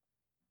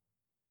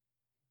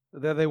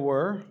There they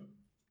were,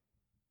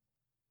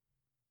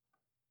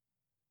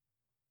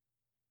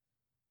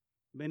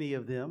 many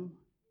of them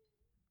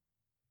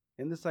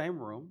in the same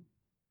room,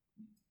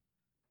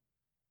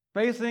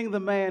 facing the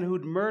man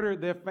who'd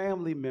murdered their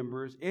family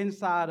members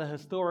inside a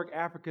historic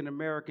African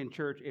American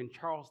church in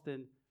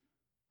Charleston,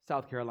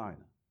 South Carolina.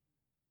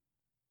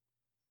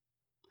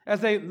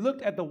 As they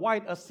looked at the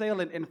white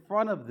assailant in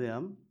front of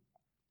them,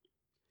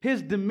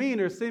 his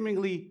demeanor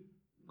seemingly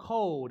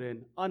cold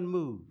and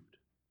unmoved.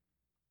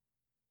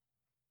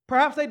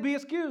 Perhaps they'd be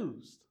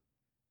excused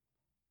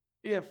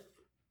if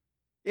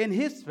in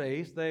his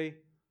face they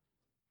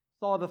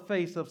saw the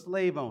face of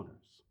slave owners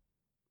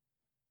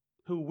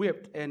who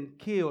whipped and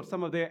killed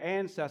some of their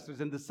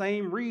ancestors in the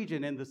same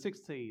region in the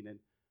 16 and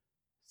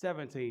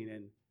 17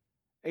 and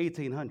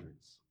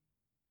 1800s.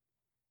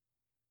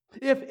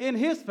 If in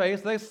his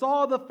face they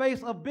saw the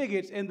face of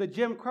bigots in the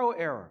Jim Crow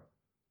era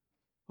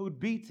who'd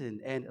beaten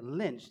and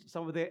lynched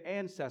some of their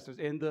ancestors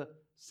in the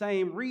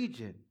same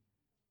region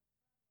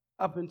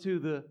up into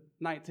the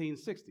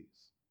 1960s.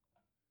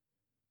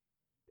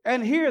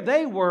 And here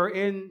they were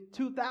in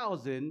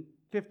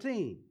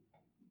 2015,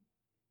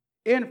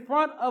 in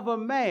front of a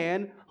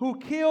man who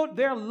killed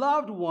their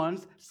loved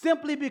ones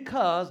simply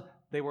because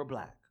they were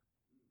black.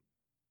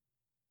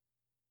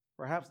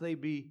 Perhaps they'd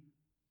be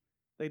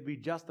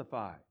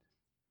justified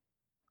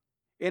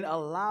in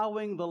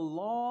allowing the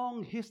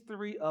long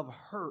history of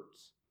hurt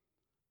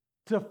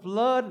to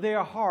flood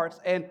their hearts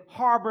and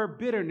harbor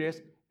bitterness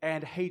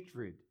and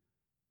hatred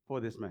for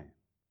this man.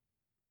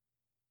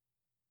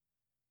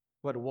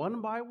 But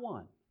one by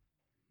one,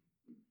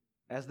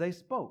 as they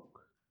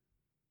spoke,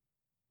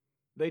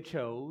 they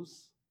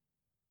chose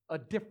a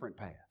different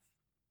path.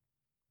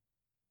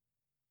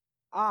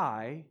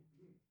 I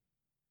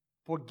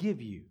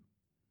forgive you.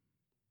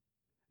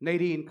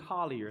 Nadine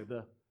Collier,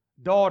 the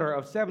daughter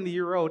of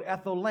 70-year-old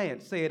Ethel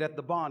Lance, said at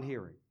the bond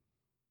hearing,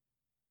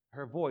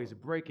 her voice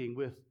breaking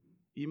with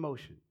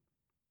emotion.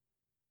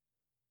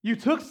 You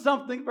took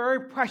something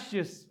very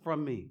precious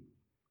from me.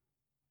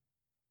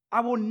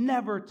 I will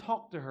never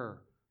talk to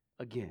her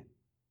again.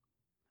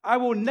 I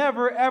will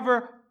never,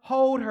 ever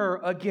hold her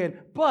again.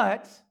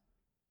 But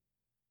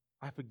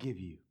I forgive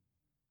you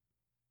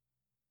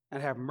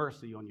and have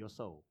mercy on your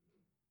soul.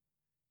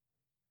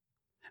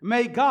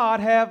 May God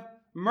have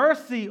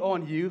mercy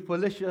on you,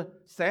 Felicia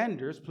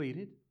Sanders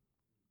pleaded,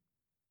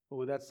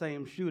 who in that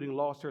same shooting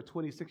lost her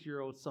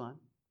 26-year-old son.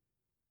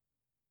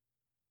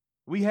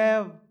 We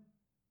have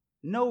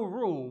no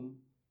room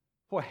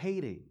for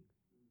hating,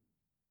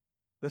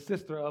 the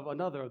sister of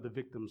another of the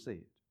victims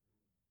said.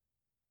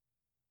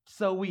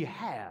 So we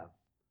have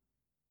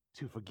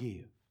to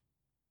forgive.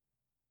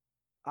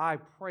 I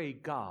pray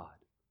God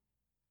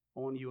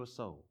on your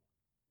soul.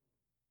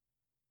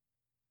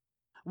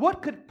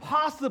 What could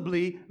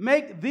possibly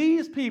make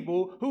these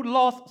people who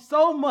lost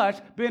so much,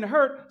 been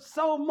hurt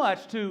so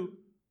much, to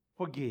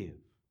forgive?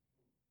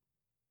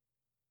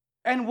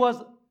 And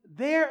was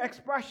their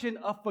expression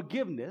of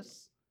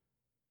forgiveness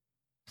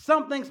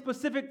something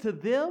specific to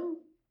them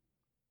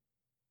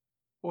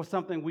or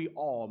something we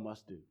all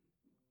must do?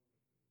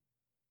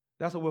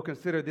 That's what we'll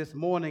consider this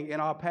morning in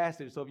our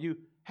passage. So if you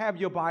have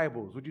your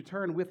Bibles, would you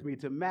turn with me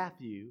to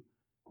Matthew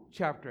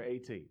chapter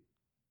 18?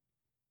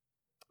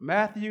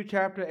 Matthew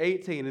chapter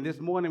 18, and this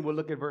morning we'll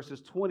look at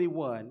verses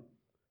 21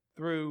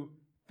 through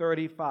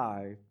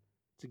 35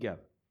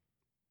 together.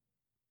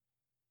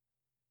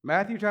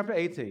 Matthew chapter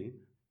 18,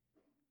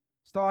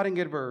 starting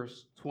at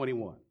verse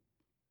 21.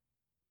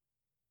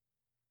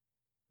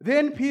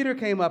 Then Peter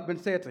came up and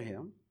said to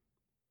him,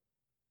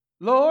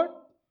 Lord,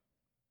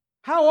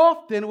 how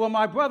often will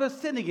my brother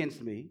sin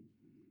against me,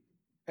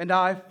 and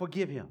I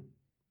forgive him?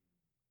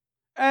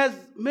 As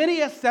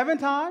many as 7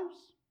 times?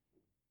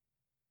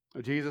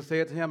 Jesus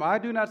said to him, I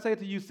do not say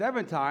to you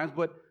 7 times,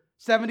 but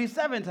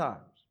 77 times.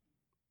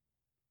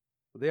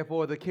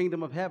 Therefore, the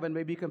kingdom of heaven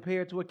may be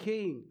compared to a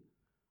king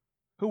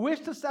who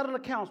wished to settle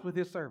accounts with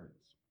his servants.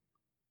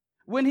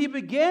 When he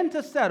began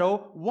to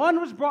settle, one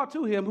was brought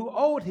to him who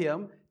owed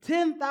him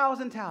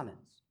 10,000 talents.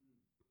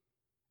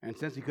 And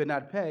since he could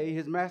not pay,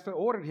 his master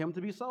ordered him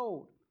to be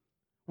sold,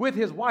 with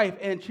his wife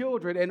and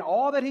children and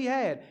all that he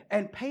had,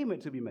 and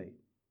payment to be made.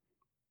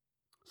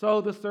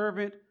 So the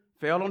servant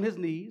fell on his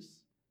knees,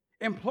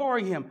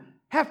 imploring him,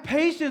 have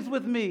patience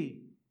with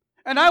me,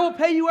 and I will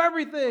pay you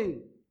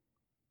everything.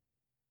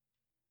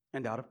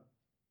 And out of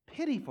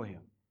pity for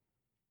him,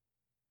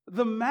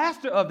 the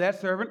master of that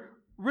servant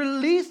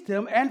released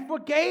him and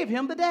forgave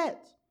him the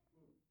debt.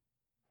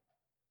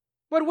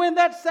 But when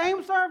that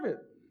same servant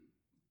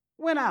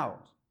went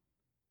out,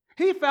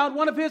 he found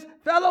one of his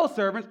fellow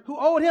servants who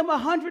owed him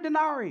 100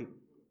 denarii.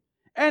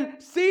 And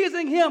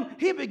seizing him,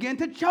 he began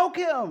to choke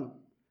him,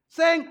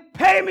 saying,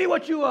 pay me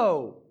what you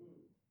owe.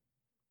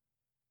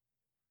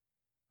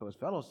 So his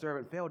fellow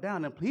servant fell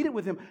down and pleaded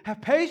with him,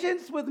 have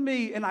patience with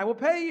me, and I will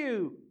pay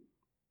you.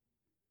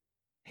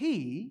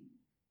 He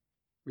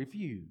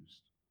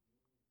refused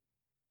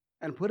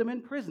and put him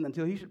in prison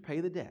until he should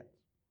pay the debt.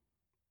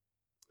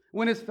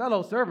 When his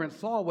fellow servants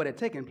saw what had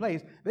taken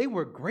place, they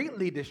were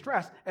greatly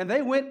distressed, and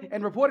they went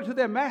and reported to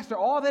their master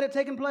all that had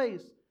taken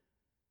place.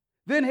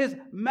 Then his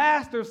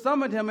master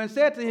summoned him and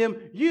said to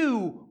him,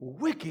 "You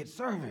wicked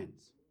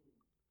servants,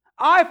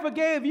 I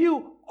forgave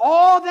you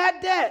all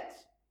that debt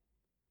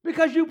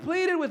because you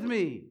pleaded with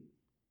me.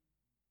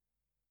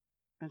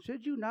 And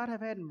should you not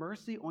have had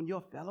mercy on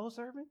your fellow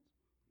servant,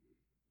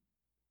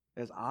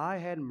 as I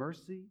had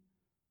mercy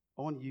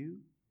on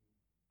you?"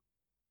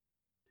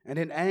 And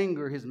in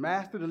anger, his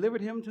master delivered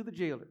him to the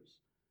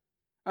jailers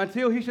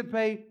until he should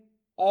pay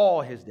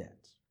all his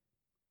debts.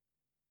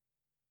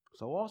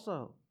 So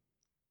also,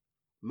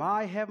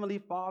 my heavenly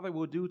Father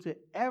will do to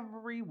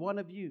every one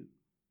of you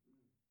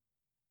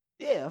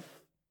if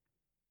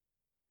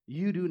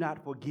you do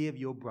not forgive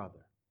your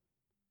brother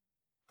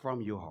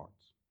from your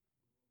hearts.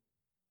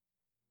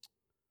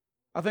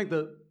 I think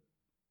the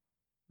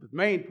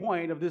main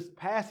point of this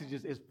passage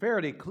is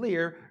fairly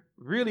clear,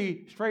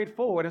 really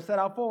straightforward, and set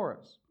out for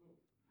us.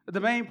 The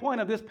main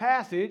point of this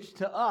passage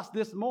to us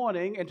this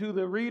morning and to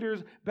the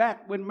readers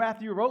back when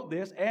Matthew wrote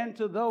this and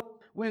to those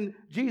when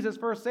Jesus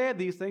first said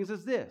these things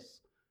is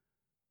this: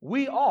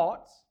 we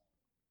ought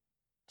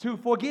to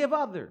forgive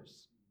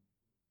others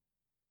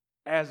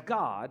as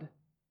God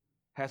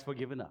has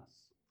forgiven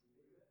us.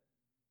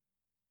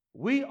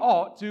 We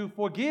ought to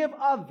forgive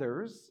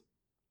others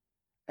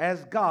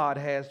as God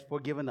has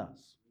forgiven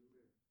us.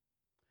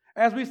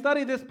 As we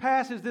study this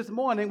passage this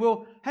morning,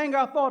 we'll hang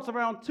our thoughts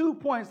around 2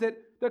 points that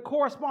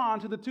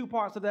correspond to the 2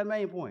 parts of that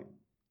main point.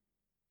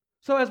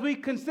 So as we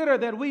consider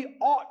that we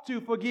ought to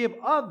forgive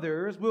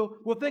others,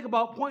 we'll think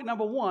about point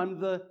number 1,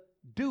 the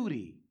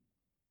duty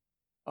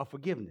of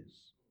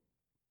forgiveness.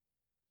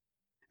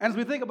 And as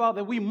we think about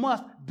that we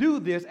must do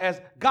this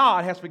as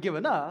God has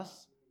forgiven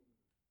us,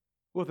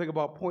 we'll think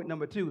about point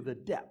number 2, the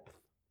depth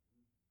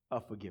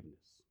of forgiveness.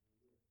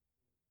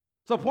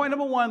 So point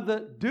number 1,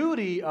 the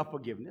duty of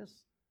forgiveness.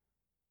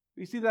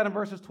 We see that in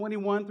verses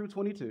 21 through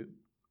 22.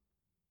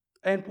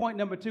 And point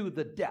number 2,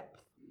 the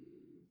depth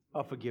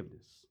of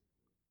forgiveness.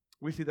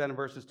 We see that in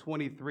verses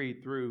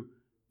 23 through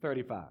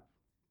 35.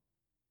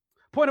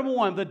 Point number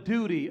 1, the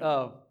duty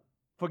of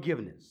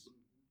forgiveness.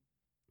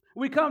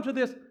 We come to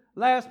this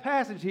last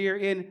passage here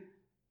in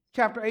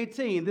chapter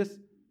 18,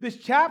 this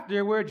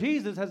chapter where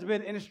Jesus has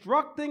been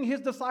instructing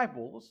his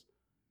disciples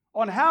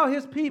on how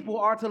his people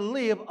are to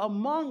live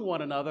among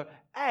one another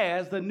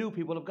as the new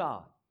people of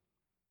God,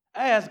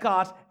 as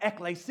God's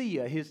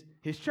ecclesia,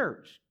 his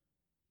church.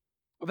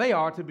 They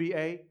are to be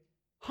a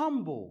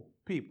humble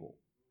people,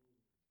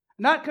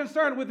 not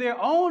concerned with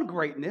their own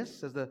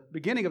greatness, as the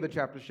beginning of the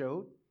chapter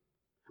showed,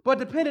 but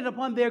dependent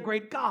upon their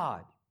great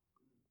God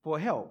for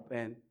help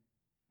and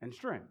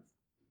strength.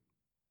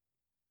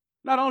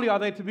 Not only are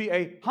they to be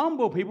a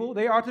humble people,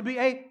 they are to be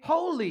a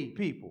holy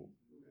people,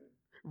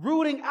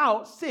 rooting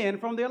out sin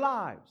from their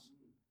lives,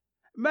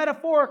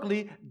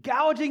 metaphorically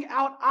gouging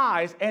out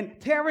eyes and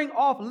tearing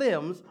off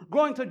limbs,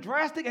 going to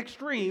drastic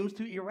extremes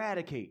to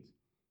eradicate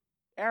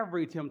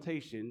every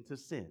temptation to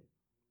sin.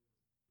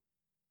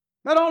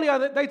 Not only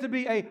are they to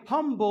be a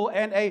humble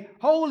and a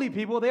holy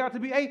people, they are to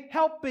be a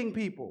helping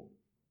people,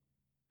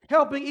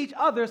 helping each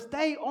other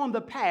stay on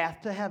the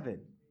path to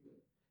heaven,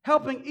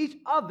 helping each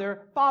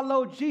other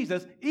follow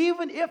Jesus,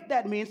 even if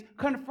that means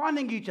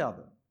confronting each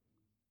other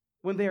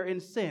when they're in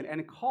sin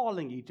and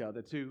calling each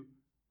other to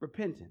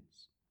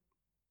repentance.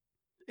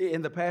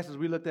 In the passage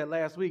we looked at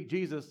last week,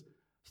 Jesus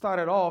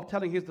started off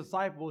telling his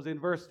disciples in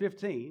verse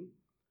 15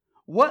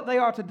 what they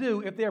are to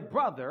do if their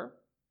brother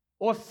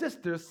or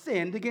sister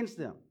sinned against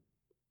them.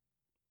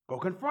 Go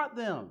confront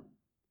them.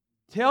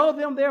 Tell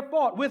them their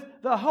fault with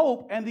the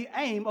hope and the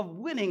aim of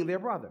winning their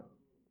brother.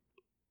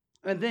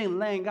 And then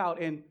laying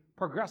out in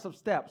progressive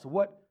steps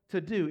what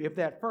to do if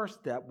that first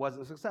step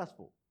wasn't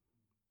successful.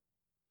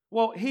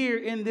 Well, here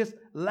in this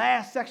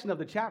last section of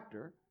the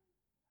chapter,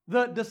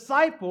 the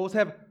disciples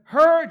have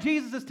heard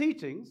Jesus'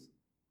 teachings,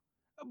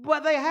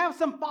 but they have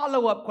some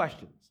follow-up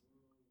questions.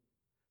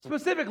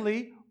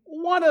 Specifically,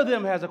 one of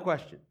them has a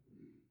question.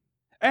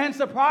 And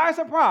surprise,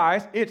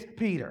 surprise, it's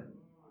Peter.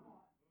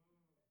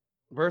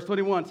 Verse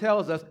 21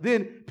 tells us,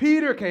 then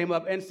Peter came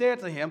up and said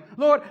to him,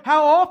 "Lord,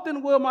 how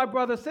often will my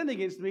brother sin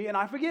against me and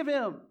I forgive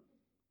him?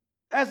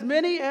 As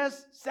many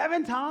as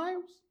 7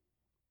 times?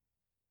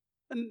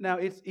 And now,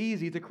 it's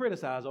easy to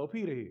criticize old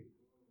Peter here.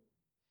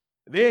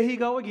 There he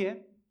go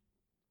again,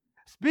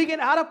 speaking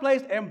out of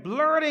place and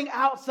blurting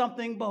out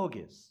something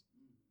bogus.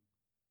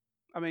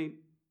 I mean,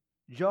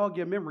 jog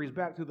your memories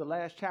back to the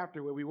last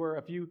chapter where we were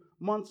a few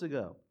months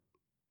ago.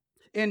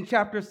 In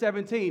chapter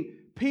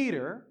 17,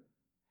 Peter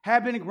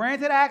had been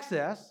granted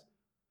access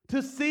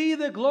to see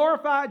the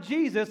glorified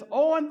Jesus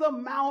on the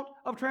Mount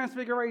of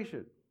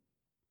Transfiguration,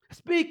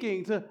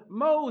 speaking to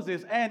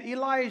Moses and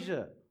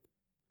Elijah.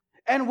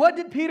 And what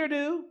did Peter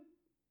do?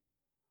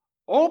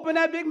 Open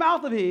that big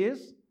mouth of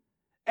his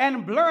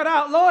and blurt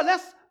out, "Lord,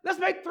 let's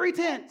make 3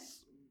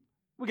 tents.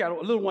 We got a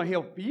little one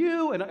here for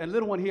you, and a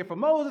little one here for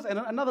Moses, and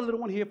another little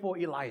one here for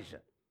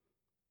Elijah."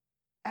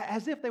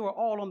 As if they were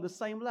all on the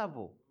same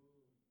level.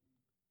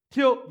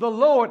 till the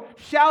Lord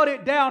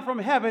shouted down from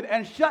heaven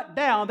and shut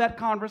down that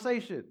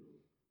conversation.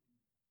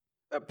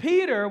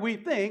 Peter, we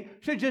think,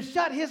 should just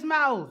shut his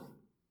mouth.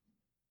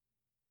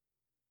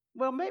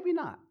 Well, maybe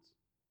not.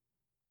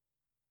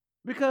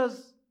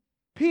 Because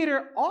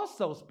Peter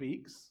also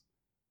speaks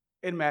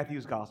in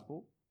Matthew's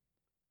gospel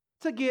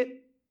to get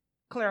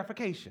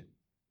clarification.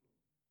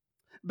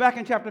 Back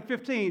in chapter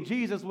 15,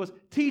 Jesus was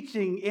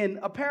teaching in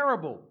a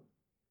parable.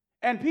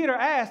 And Peter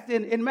asked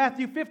in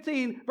Matthew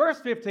 15, verse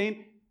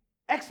 15,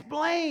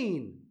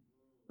 explain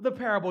the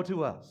parable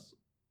to us.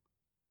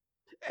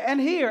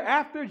 And here,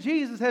 after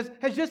Jesus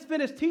has just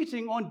finished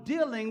teaching on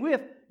dealing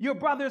with your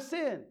brother's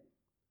sin,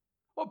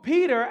 well,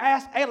 Peter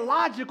asked a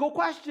logical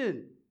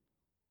question.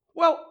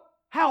 Well,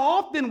 how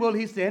often will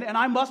he sin and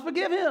I must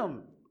forgive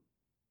him?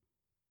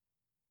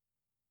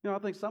 I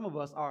think some of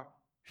us are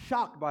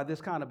shocked by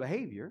this kind of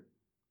behavior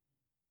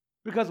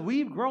because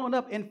we've grown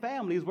up in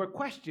families where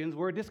questions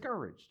were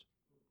discouraged.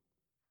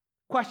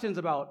 Questions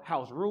about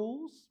house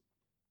rules,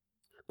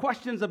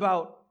 questions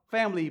about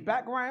family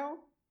background,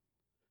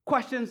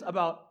 questions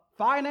about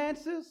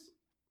finances,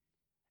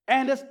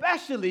 and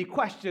especially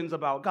questions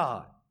about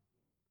God.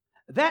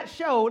 That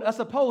showed a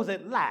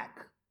supposed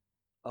lack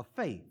of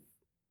faith.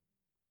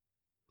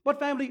 But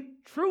family,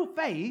 true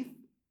faith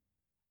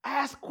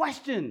asks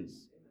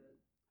questions.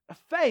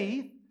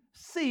 Faith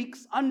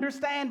seeks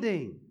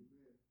understanding,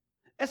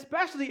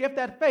 especially if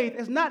that faith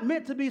is not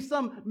meant to be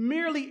some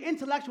merely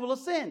intellectual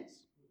assent,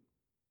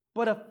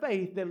 but a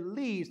faith that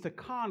leads to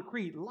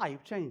concrete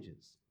life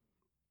changes.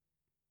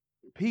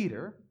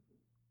 Peter,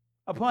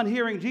 upon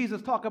hearing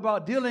Jesus talk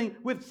about dealing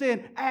with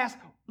sin, asked,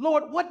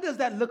 Lord, what does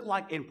that look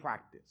like in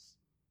practice?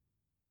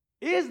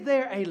 Is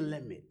there a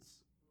limit?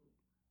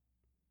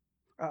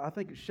 I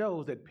think it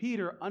shows that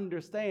Peter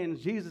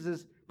understands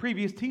Jesus'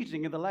 previous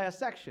teaching in the last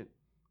section.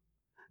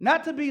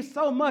 Not to be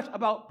so much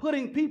about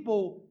putting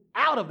people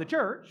out of the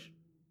church.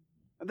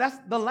 That's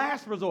the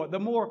last resort, the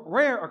more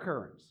rare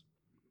occurrence.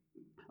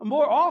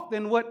 More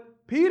often,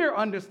 what Peter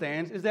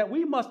understands is that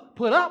we must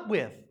put up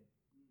with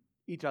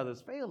each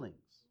other's failings,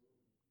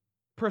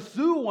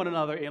 pursue one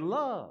another in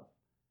love,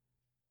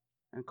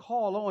 and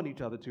call on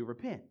each other to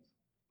repent.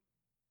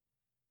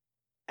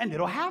 And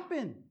it'll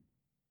happen.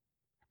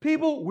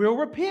 People will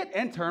repent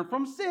and turn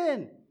from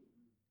sin.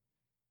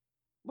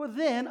 But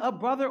then a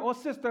brother or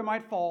sister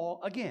might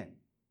fall again,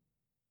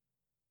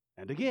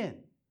 and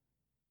again,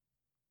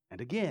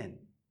 and again.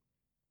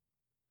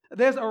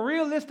 There's a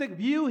realistic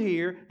view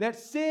here that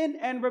sin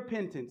and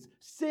repentance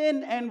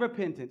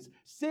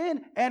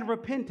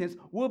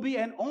will be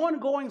an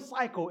ongoing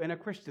cycle in a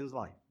Christian's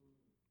life.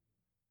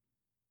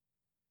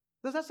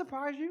 Does that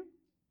surprise you?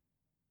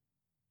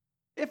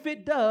 If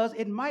it does,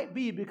 it might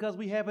be because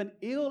we have an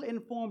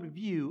ill-informed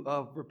view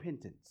of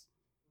repentance.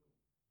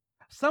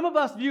 Some of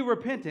us view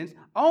repentance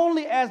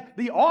only as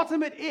the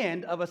ultimate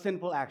end of a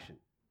sinful action.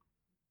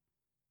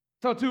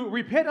 So to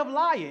repent of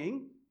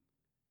lying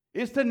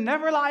is to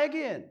never lie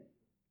again.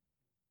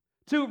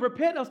 To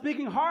repent of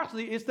speaking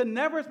harshly is to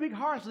never speak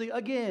harshly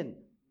again.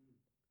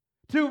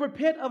 To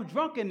repent of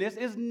drunkenness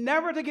is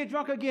never to get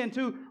drunk again.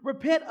 To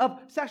repent of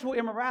sexual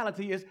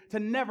immorality is to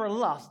never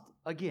lust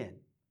again.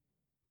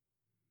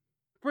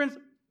 Friends,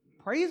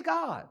 praise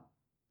God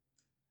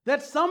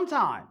that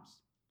sometimes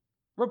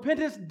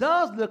repentance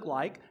does look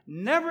like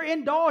never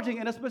indulging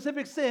in a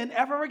specific sin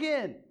ever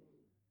again.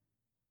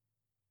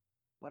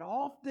 But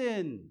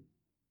often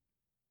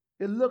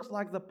it looks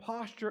like the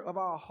posture of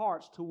our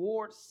hearts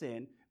towards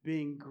sin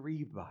being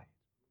grieved by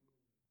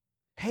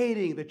it,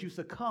 hating that you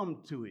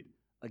succumb to it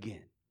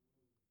again,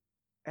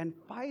 and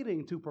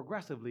fighting to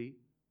progressively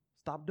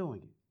stop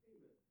doing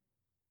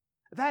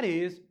it. That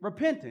is,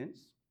 repentance,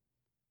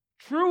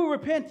 true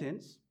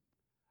repentance,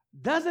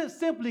 doesn't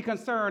simply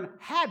concern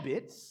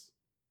habits,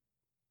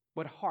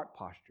 but heart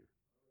posture.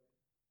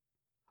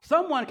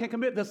 Someone can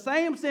commit the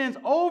same sins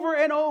over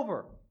and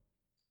over,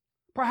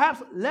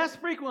 perhaps less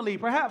frequently,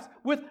 perhaps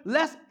with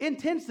less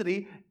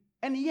intensity,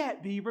 and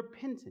yet be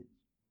repentant.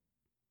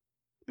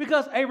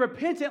 Because a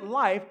repentant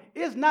life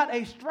is not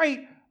a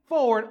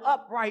straightforward,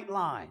 upright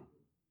line.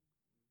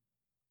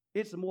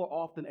 It's more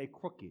often a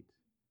crooked,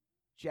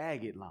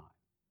 jagged line,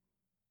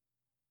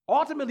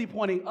 ultimately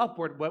pointing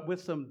upward, but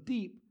with some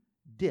deep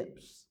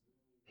dips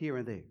here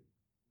and there.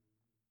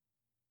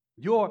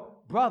 Your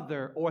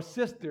brother or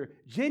sister,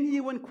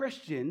 genuine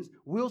Christians,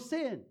 will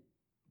sin.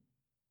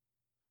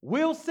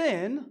 Will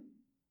sin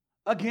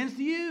against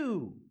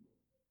you.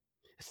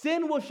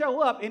 Sin will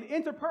show up in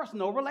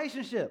interpersonal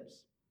relationships.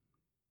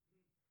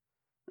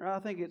 I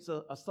think it's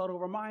a subtle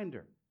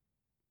reminder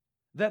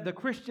that the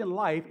Christian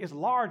life is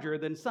larger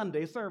than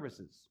Sunday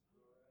services.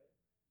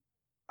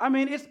 I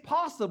mean, it's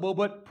possible,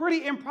 but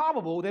pretty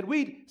improbable that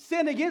we'd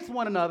sin against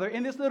one another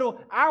in this little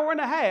hour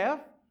and a half,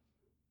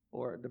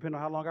 or depending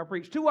on how long I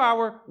preach,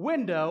 2-hour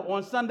window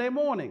on Sunday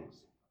mornings.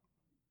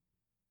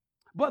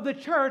 But the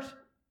church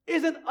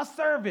isn't a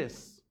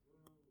service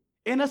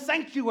in a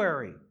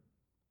sanctuary.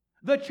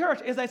 The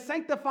church is a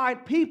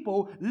sanctified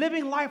people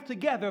living life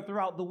together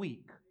throughout the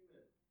week.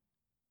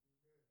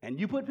 And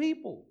you put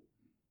people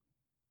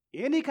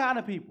any kind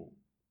of people,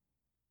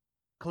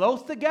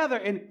 close together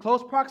in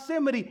close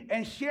proximity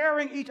and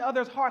sharing each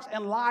other's hearts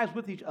and lives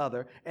with each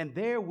other, and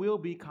there will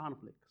be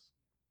conflicts.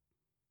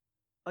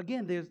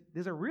 Again,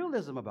 there's a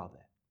realism about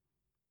that.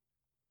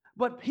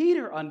 But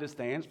Peter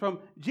understands from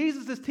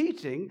Jesus'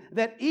 teaching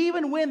that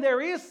even when there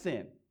is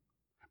sin,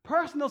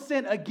 personal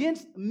sin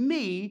against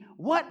me,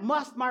 what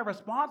must my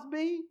response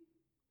be?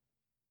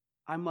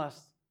 I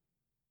must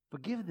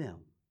forgive them.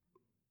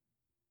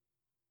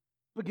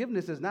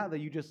 Forgiveness is not that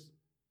you just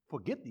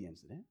forget the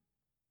incident,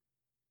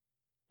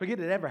 forget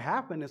it ever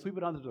happened and sweep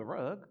it under the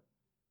rug.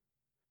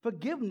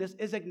 Forgiveness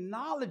is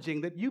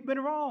acknowledging that you've been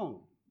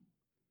wrong,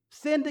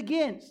 sinned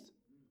against,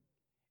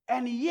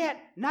 and yet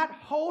not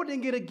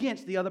holding it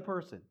against the other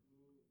person,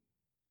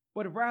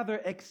 but rather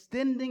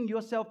extending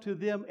yourself to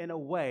them in a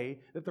way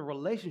that the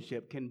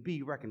relationship can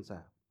be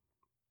reconciled.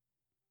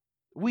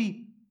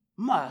 We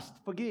must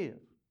forgive.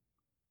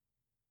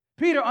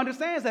 Peter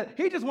understands that.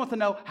 He just wants to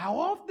know how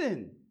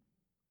often.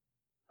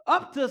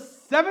 Up to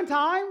 7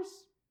 times?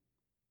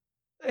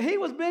 He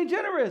was being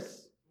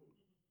generous.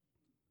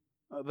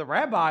 The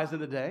rabbis in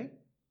the day,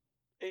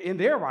 in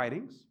their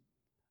writings,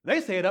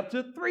 they say it up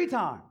to 3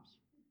 times.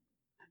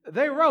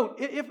 They wrote,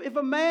 if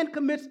a man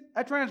commits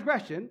a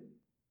transgression,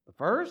 the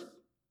first,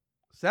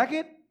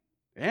 second,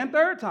 and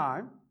third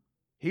time,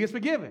 he is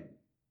forgiven.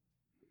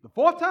 The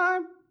 4th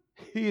time,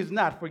 he is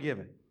not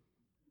forgiven.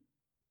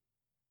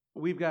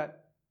 We've got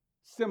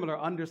similar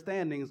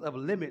understandings of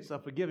limits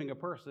of forgiving a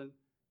person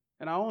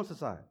in our own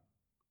society.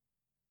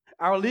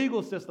 Our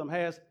legal system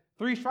has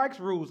 3 strikes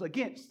rules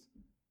against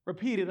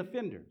repeated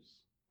offenders.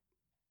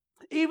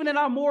 Even in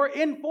our more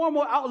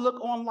informal outlook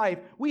on life,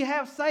 we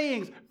have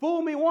sayings: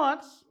 fool me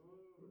once,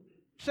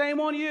 shame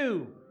on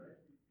you.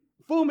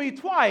 Fool me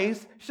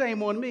twice,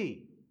 shame on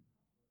me.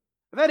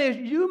 That is,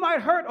 you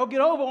might hurt or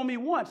get over on me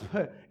once,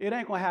 but it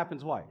ain't going to happen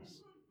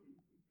twice.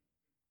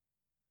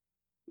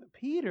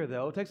 Peter,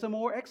 though, takes a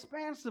more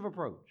expansive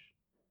approach.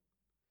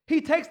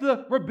 He takes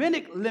the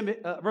rabbinic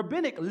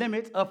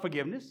limit of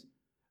forgiveness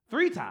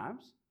 3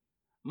 times,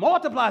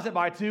 multiplies it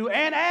by 2,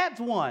 and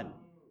adds 1.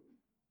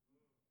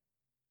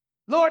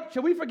 Lord,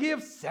 shall we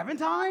forgive 7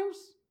 times?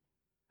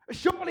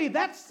 Surely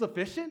that's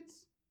sufficient.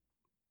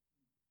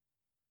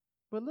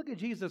 But look at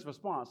Jesus'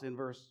 response in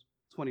verse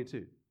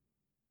 22.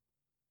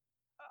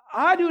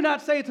 I do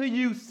not say to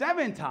you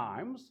 7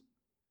 times,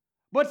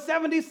 but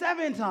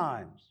 77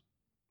 times.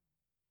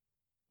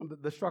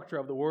 The structure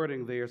of the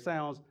wording there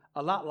sounds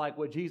a lot like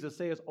what Jesus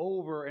says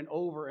over and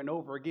over and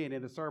over again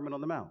in the Sermon on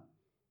the Mount.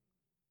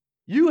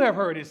 You have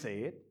heard it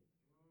said,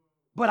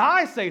 but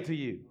I say to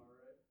you.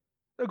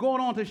 They're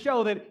going on to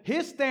show that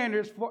his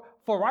standards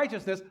for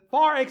righteousness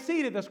far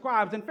exceeded the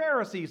scribes and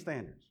Pharisees'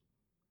 standards.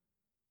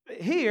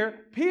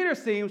 Here, Peter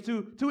seems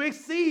to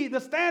exceed the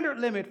standard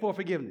limit for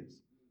forgiveness.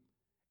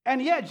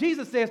 And yet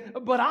Jesus says,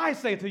 but I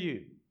say to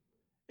you.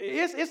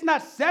 It's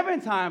not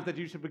 7 times that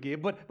you should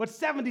forgive, but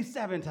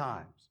 77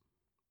 times.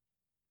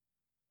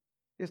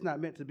 It's not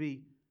meant to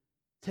be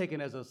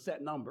taken as a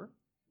set number.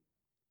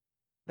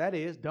 That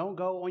is, don't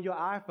go on your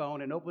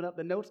iPhone and open up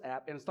the Notes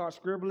app and start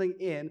scribbling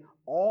in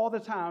all the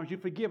times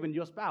you've forgiven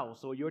your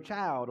spouse or your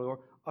child or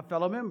a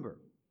fellow member.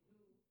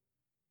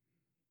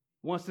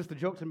 One sister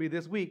joked to me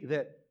this week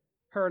that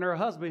her and her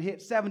husband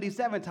hit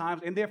 77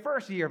 times in their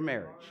first year of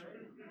marriage.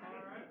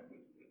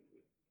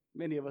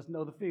 Many of us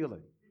know the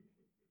feeling.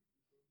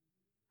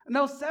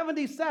 No,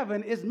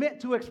 77 is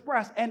meant to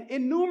express an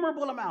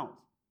innumerable amount.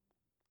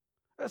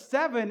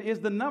 7 is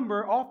the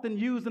number often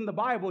used in the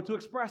Bible to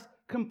express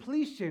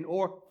completion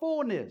or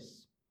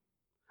fullness.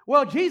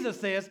 Well, Jesus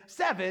says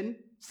 7,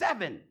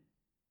 7.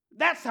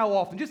 That's how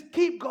often. Just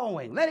keep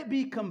going. Let it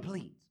be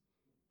complete.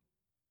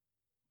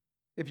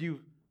 If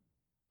you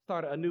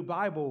start a new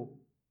Bible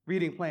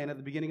reading plan at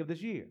the beginning of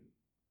this year,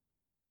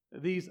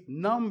 these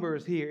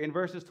numbers here in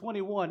verses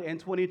 21 and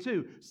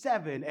 22,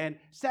 7 and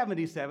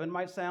 77,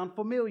 might sound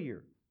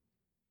familiar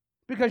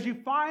because you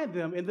find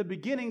them in the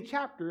beginning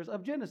chapters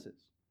of Genesis.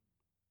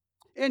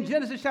 In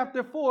Genesis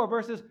chapter 4,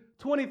 verses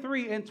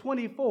 23 and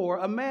 24,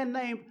 a man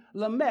named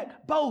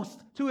Lamech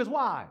boasts to his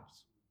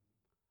wives,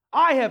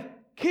 I have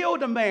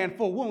killed a man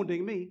for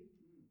wounding me,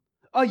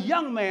 a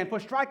young man for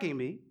striking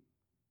me.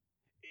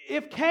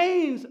 If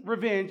Cain's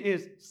revenge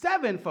is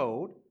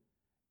 7-fold,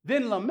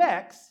 then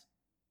Lamech's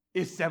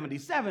is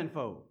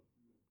 77-fold.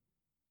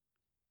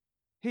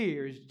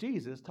 Here's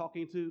Jesus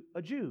talking to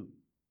a Jew,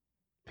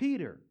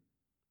 Peter,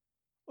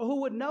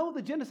 who would know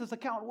the Genesis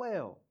account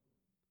well.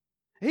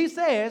 He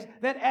says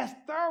that as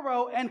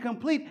thorough and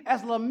complete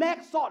as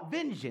Lamech sought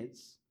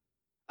vengeance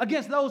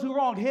against those who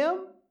wronged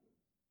him,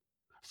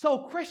 so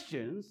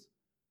Christians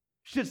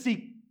should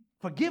seek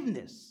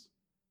forgiveness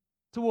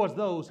towards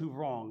those who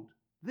wronged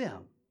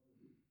them.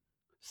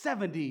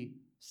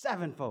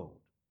 77-fold.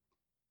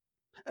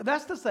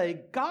 That's to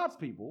say, God's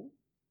people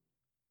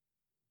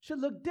should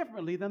look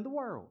differently than the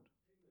world.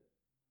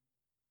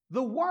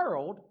 The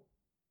world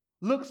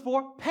looks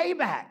for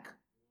payback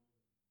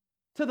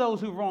to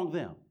those who wronged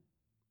them.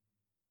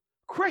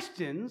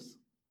 Christians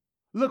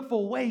look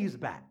for ways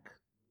back.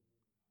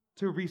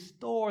 to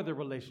restore the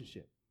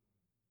relationship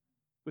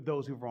with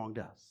those who wronged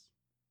us.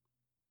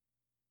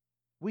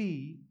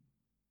 We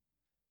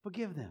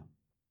forgive them.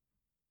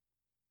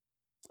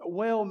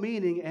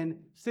 Well-meaning and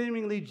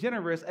seemingly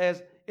generous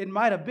as it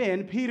might have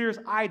been, Peter's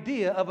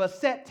idea of a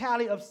set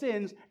tally of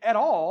sins at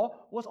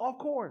all was off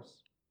course.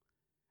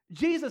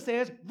 Jesus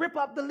says, rip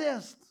up the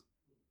list.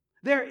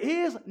 There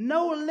is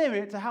no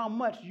limit to how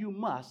much you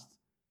must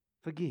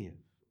forgive.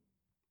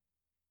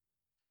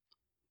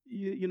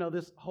 You know,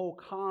 this whole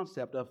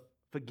concept of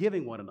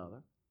forgiving one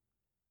another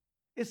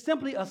is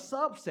simply a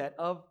subset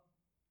of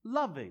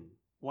loving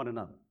one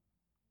another.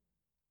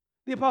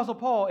 The Apostle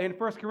Paul in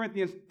 1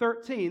 Corinthians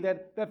 13,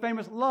 that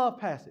famous love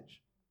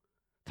passage,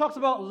 talks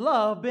about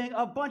love being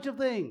a bunch of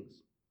things.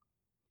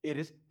 It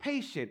is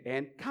patient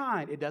and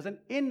kind. It doesn't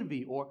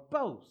envy or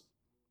boast.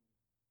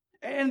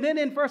 And then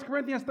in 1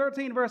 Corinthians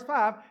 13, verse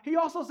 5, he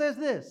also says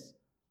this: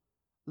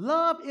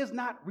 love is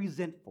not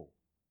resentful.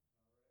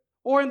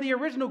 Or in the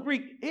original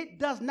Greek, it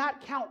does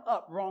not count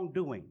up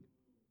wrongdoing.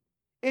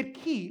 It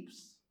keeps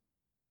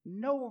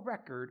no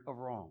record of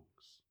wrongs.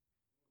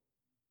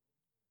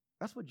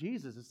 That's what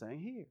Jesus is saying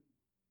here.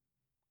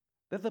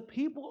 That the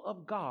people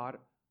of God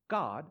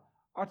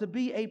are to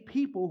be a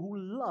people who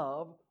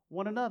love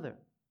one another.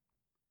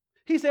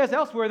 He says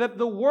elsewhere that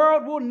the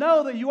world will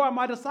know that you are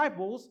my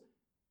disciples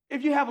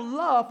if you have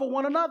love for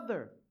one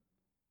another.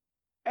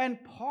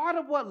 And part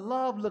of what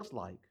love looks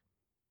like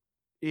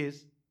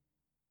is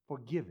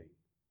forgiving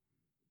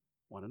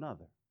one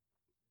another.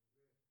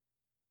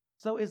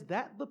 So is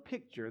that the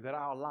picture that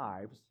our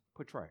lives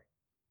portray?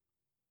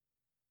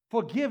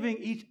 Forgiving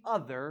each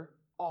other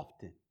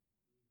often.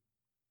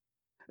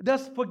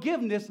 Does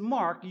forgiveness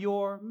mark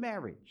your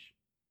marriage?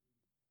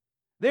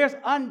 There's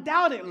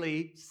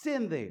undoubtedly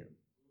sin there.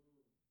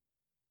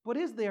 But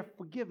is there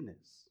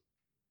forgiveness?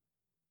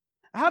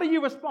 How do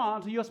you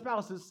respond to your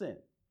spouse's sin?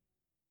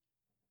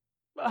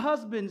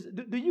 Husbands,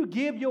 do you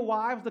give your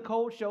wives the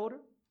cold shoulder?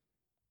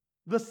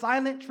 The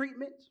silent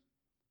treatment?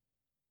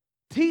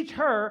 Teach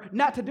her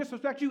not to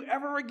disrespect you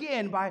ever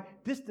again by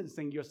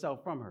distancing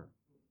yourself from her.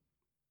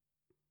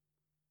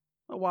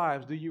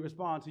 Wives, do you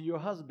respond to your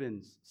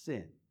husband's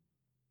sin?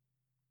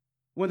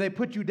 When they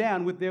put you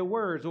down with their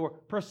words or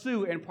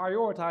pursue and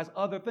prioritize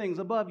other things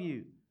above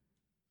you?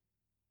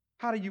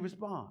 How do you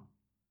respond?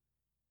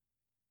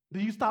 Do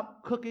you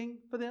stop cooking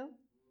for them?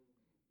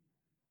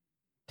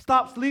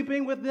 Stop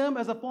sleeping with them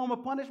as a form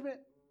of punishment?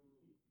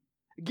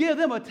 Give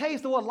them a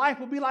taste of what life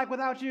will be like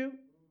without you?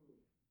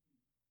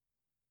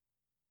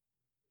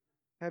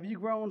 Have you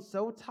grown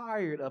so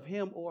tired of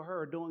him or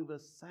her doing the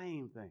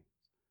same thing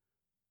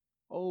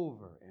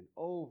over and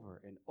over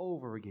and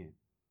over again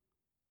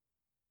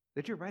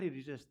that you're ready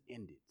to just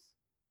end it?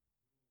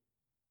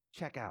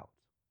 Check out.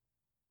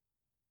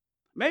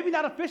 Maybe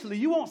not officially,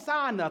 you won't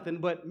sign nothing,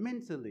 but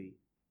mentally,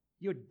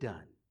 you're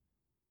done.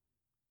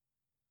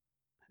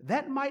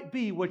 That might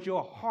be what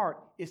your heart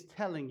is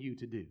telling you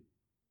to do.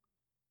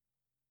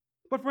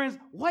 But friends,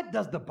 what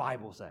does the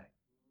Bible say?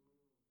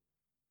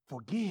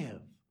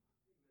 Forgive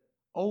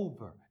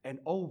over and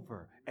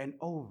over and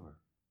over.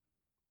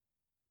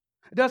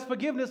 Does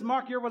forgiveness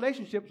mark your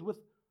relationships with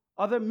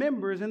other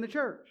members in the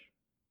church?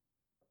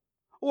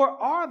 Or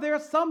are there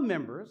some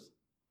members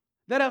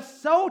that have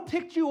so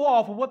ticked you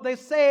off of what they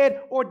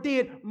said or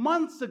did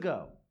months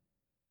ago,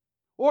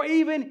 or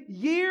even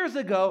years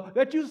ago,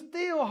 that you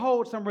still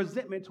hold some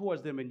resentment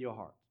towards them in your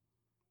heart?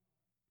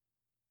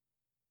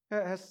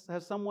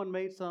 Has someone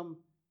made some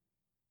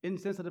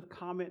insensitive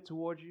comment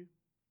towards you?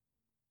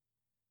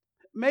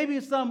 Maybe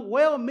some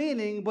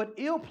well-meaning but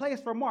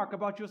ill-placed remark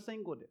about your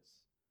singleness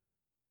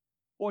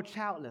or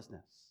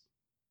childlessness.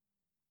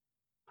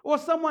 Or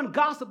someone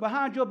gossiped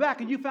behind your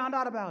back and you found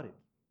out about it.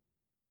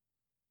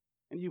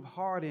 And you've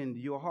hardened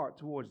your heart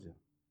towards them.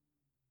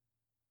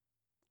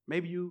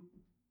 Maybe you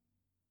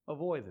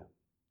avoid them.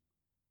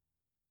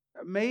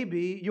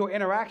 Maybe your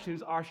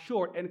interactions are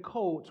short and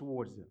cold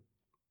towards them.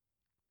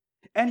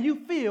 And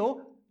you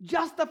feel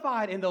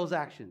justified in those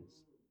actions.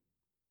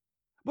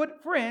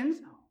 But friends,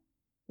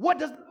 what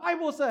does the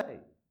Bible say?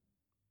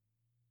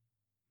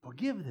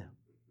 Forgive them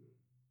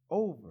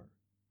over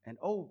and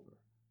over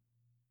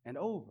and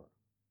over.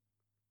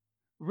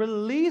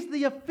 Release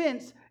the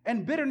offense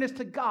and bitterness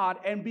to God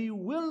and be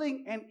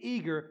willing and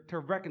eager to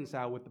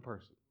reconcile with the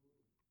person.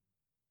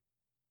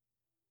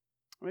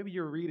 Maybe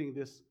you're reading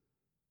this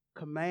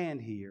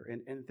command here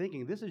and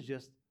thinking this is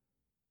just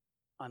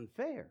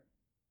unfair,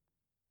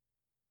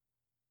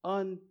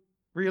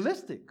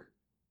 unrealistic,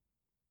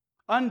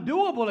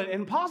 undoable, and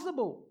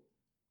impossible.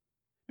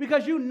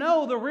 Because you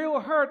know the real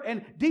hurt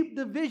and deep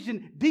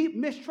division, deep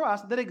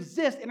mistrust that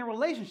exists in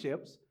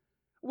relationships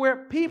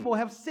where people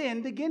have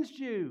sinned against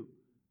you.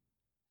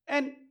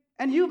 And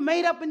you've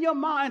made up in your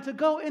mind to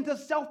go into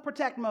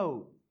self-protect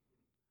mode.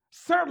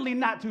 Certainly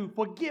not to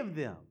forgive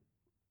them.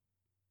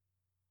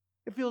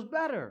 It feels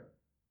better.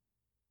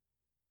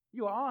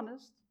 You are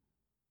honest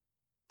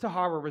to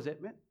harbor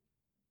resentment.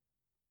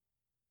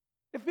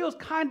 It feels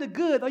kind of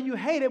good, though you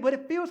hate it, but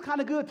it feels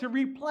kind of good to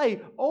replay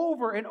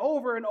over and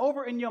over and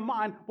over in your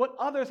mind what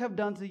others have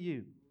done to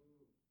you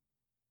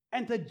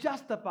and to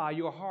justify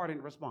your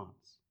hardened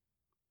response.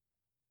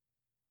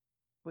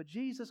 But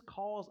Jesus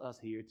calls us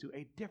here to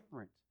a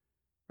different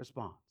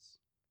response,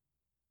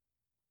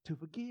 to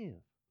forgive.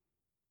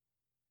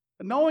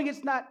 Knowing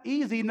it's not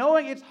easy,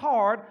 knowing it's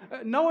hard,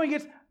 knowing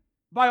it's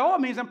by all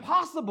means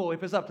impossible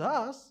if it's up to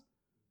us,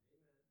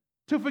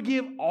 to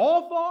forgive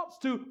all faults,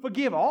 to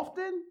forgive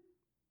often.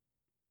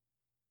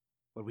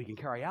 But we can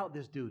carry out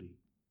this duty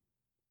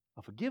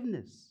of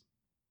forgiveness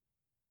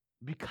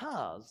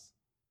because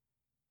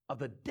of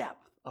the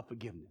depth of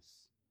forgiveness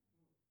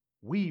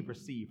we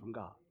receive from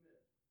God.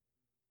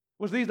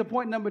 Which leads to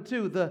point number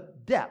 2, the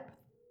depth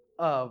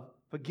of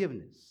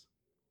forgiveness.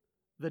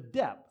 The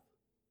depth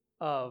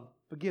of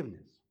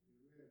forgiveness.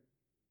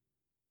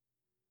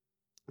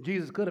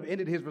 Jesus could have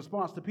ended his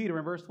response to Peter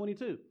in verse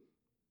 22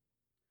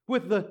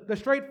 with the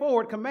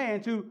straightforward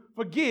command to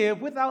forgive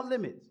without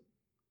limits.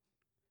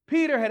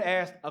 Peter had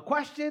asked a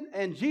question,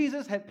 and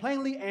Jesus had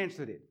plainly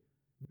answered it.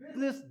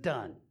 Business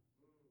done.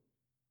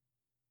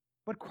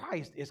 But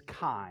Christ is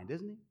kind,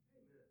 isn't he?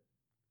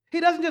 He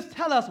doesn't just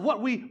tell us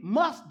what we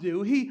must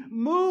do. He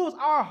moves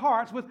our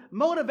hearts with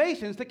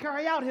motivations to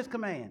carry out his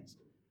commands.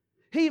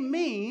 He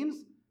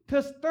means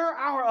to stir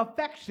our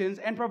affections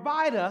and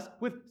provide us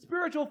with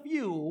spiritual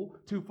fuel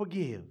to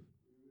forgive.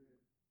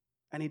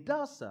 And he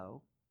does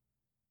so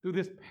through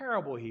this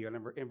parable here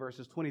in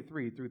verses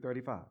 23 through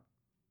 35.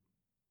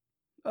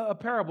 A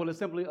parable is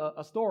simply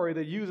a story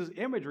that uses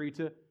imagery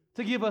to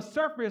give a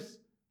surface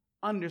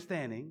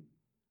understanding,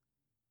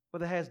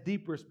 but that has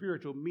deeper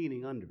spiritual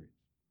meaning under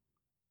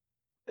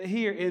it.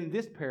 Here in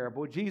this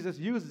parable, Jesus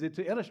uses it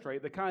to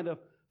illustrate the kind of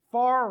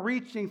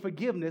far-reaching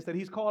forgiveness that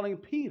he's calling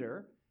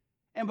Peter,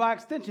 and by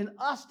extension,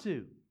 us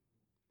to.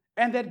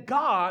 And that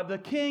God, the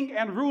king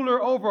and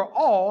ruler over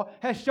all,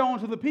 has shown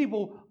to the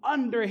people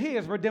under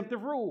his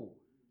redemptive rule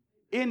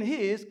in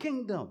his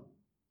kingdom.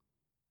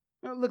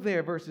 Now look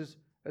there, verses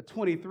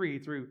 23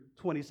 through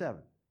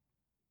 27.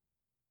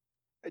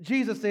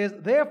 Jesus says,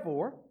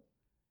 therefore,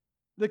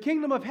 the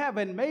kingdom of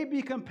heaven may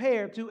be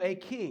compared to a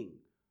king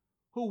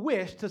who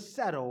wished to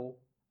settle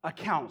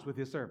accounts with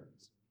his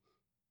servants.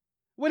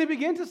 When he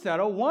began to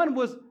settle, one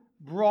was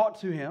brought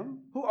to him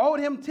who owed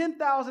him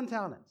 10,000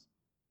 talents.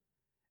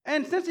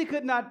 And since he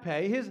could not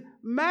pay, his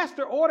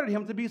master ordered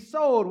him to be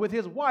sold with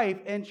his wife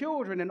and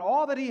children and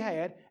all that he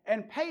had,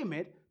 and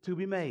payment to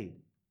be made.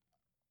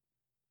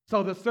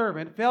 So the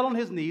servant fell on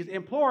his knees,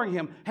 imploring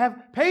him,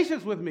 have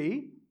patience with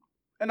me,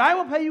 and I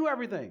will pay you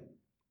everything.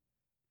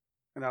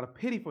 And out of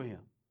pity for him,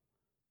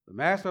 the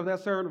master of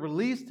that servant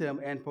released him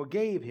and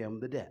forgave him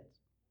the debt.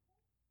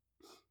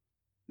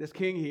 This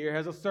king here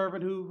has a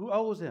servant who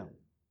owes him,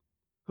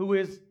 who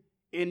is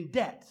in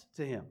debt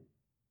to him.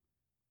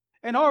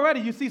 And already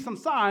you see some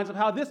signs of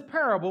how this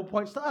parable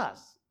points to us,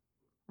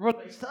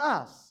 relates to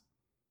us.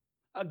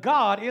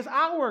 God is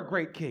our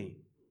great king,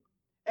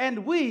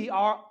 and we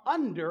are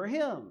under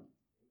him,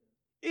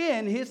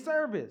 in his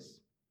service,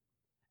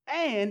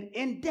 and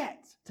in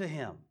debt to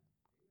him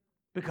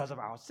because of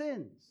our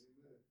sins.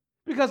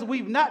 Because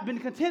we've not been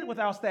content with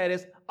our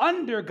status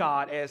under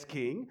God as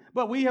king,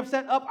 but we have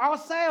set up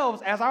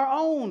ourselves as our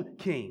own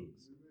kings.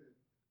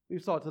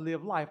 We've sought to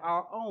live life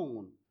our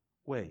own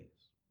ways.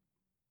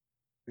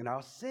 And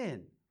our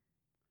sin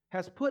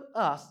has put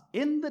us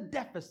in the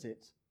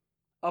deficit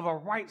of a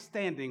right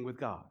standing with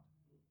God.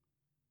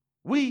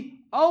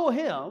 We owe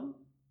him,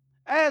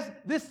 as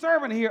this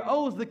servant here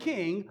owes the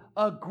king,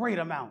 a great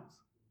amount.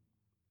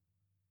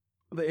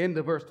 The end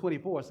of verse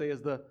 24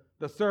 says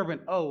the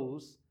servant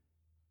owes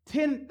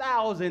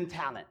 10,000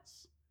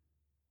 talents.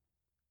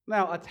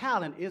 Now, a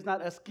talent is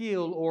not a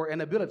skill or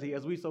an ability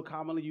as we so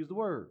commonly use the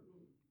word.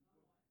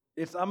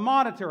 It's a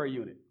monetary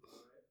unit.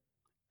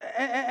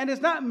 And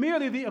it's not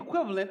merely the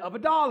equivalent of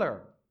 $1.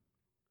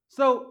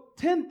 So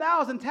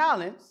 10,000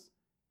 talents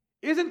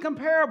isn't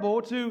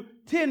comparable to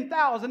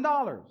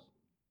 $10,000.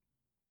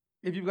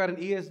 If you've got an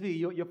ESV,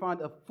 you'll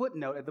find a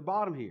footnote at the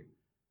bottom here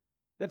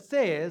that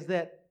says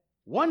that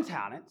 1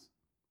 talent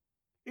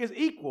is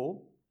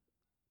equal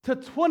to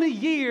 20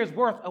 years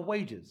worth of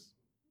wages.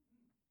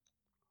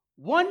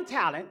 1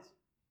 talent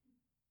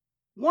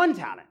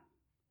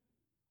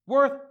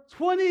worth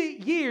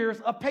 20 years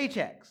of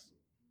paychecks.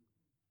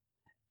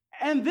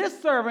 And this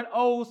servant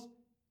owes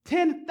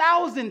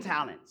 10,000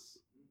 talents.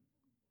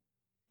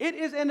 It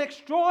is an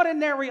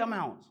extraordinary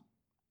amount.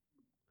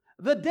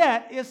 The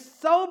debt is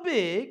so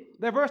big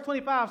that verse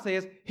 25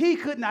 says he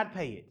could not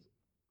pay it.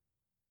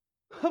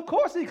 Of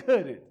course he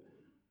couldn't.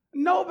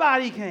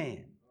 Nobody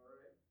can.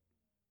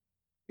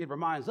 It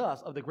reminds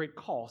us of the great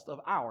cost of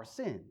our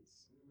sins.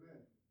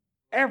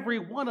 Every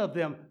one of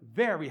them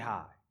very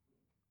high.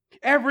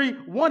 Every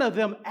one of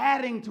them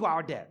adding to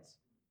our debts.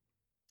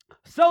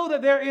 So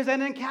that there is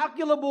an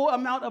incalculable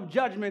amount of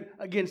judgment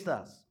against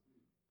us.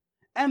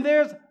 And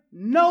there's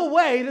no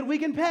way that we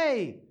can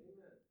pay.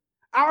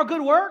 Our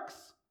good works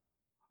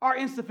are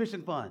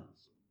insufficient funds.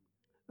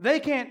 They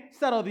can't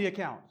settle the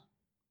account.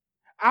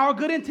 Our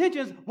good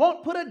intentions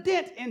won't put a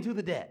dent into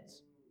the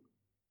debts.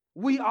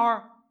 We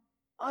are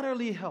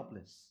utterly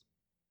helpless,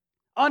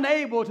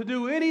 unable to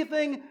do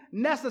anything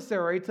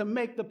necessary to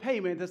make the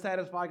payment to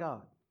satisfy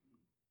God.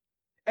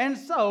 And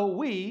so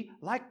we,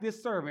 like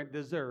this servant,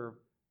 deserve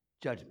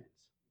judgment.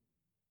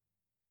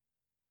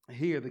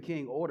 Here the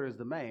king orders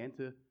the man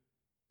to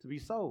be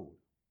sold,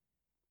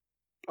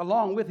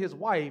 along with his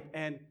wife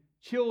and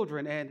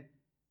children and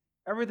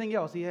everything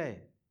else he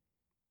had.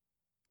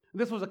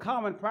 This was a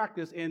common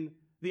practice in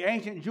the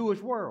ancient Jewish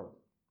world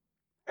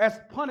as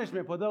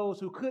punishment for those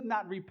who could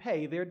not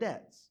repay their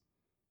debts.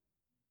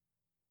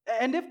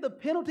 And if the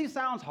penalty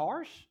sounds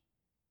harsh,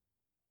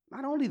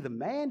 not only the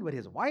man, but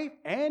his wife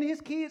and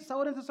his kids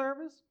sold into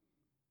service,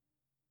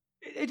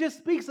 it just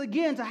speaks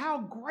again to how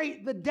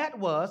great the debt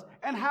was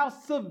and how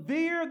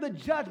severe the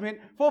judgment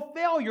for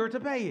failure to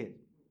pay it.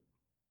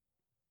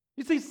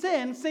 You see,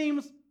 sin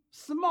seems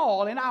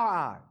small in our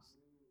eyes.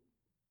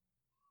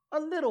 A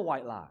little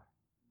white lie,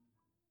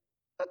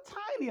 a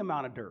tiny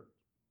amount of dirt,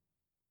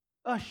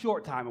 a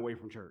short time away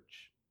from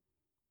church.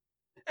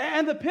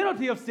 And the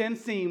penalty of sin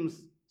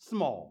seems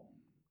small.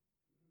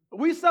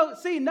 We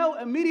see no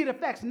immediate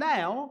effects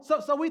now,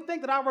 so we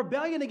think that our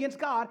rebellion against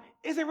God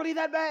isn't really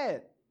that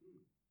bad.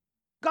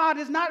 God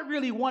is not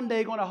really one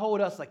day going to hold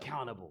us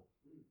accountable.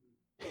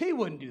 He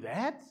wouldn't do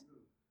that.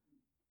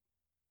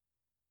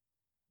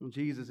 And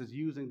Jesus is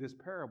using this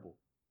parable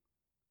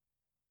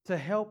to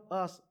help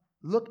us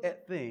look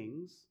at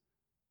things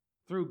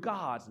through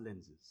God's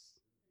lenses.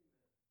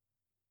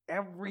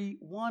 Every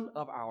one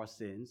of our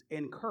sins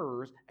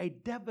incurs a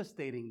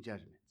devastating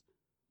judgment.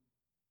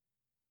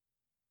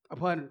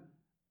 Upon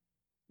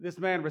this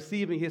man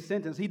receiving his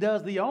sentence, he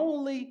does the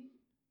only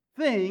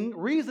thing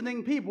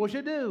reasoning people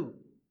should do.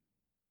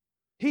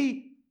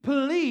 He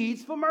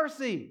pleads for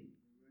mercy.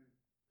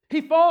 He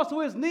falls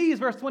to his knees,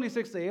 verse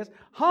 26 says,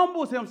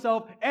 humbles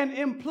himself and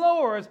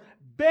implores,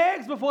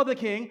 begs before the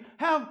king,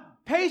 have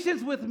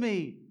patience with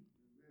me,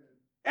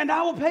 and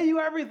I will pay you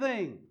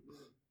everything.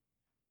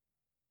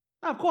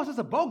 Now, of course, it's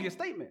a bogus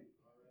statement.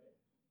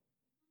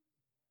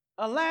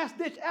 A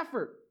last-ditch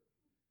effort.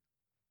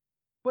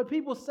 But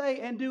people say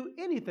and do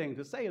anything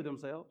to save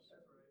themselves.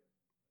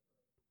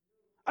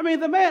 I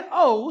mean, the man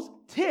owes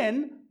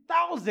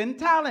 10,000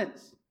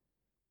 talents.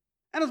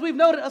 And as we've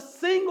noted, a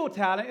single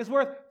talent is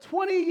worth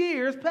 20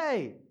 years'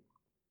 pay.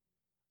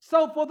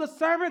 So for the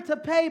servant to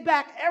pay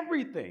back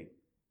everything,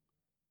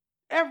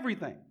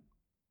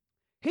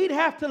 he'd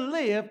have to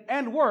live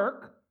and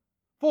work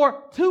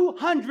for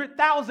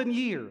 200,000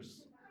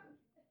 years.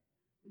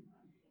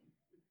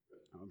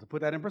 To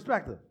put that in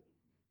perspective,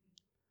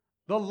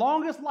 the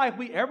longest life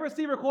we ever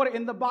see recorded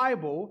in the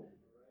Bible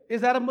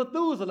is that of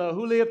Methuselah,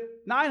 who lived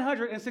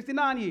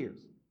 969 years.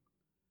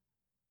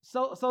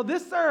 So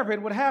this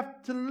servant would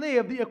have to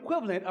live the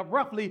equivalent of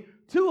roughly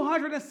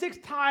 206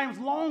 times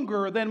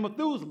longer than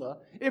Methuselah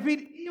if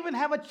he'd even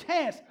have a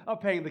chance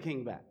of paying the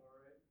king back.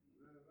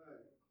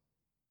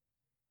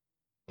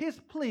 His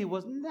plea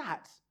was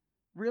not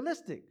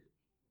realistic.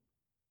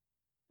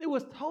 It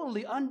was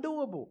totally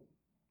undoable.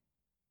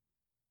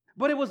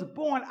 But it was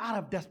born out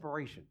of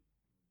desperation.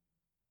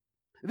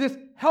 This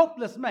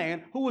helpless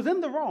man who was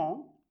in the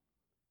wrong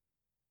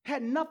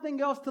had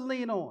nothing else to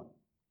lean on.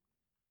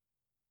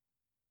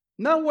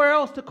 Nowhere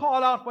else to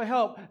call out for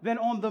help than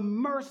on the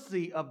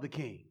mercy of the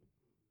king.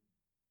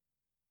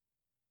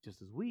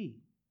 Just as we,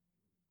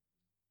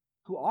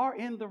 who are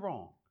in the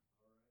wrong,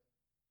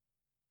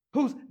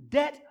 whose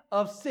debt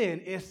of sin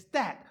is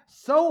stacked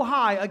so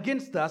high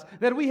against us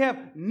that we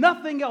have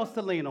nothing else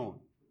to lean on,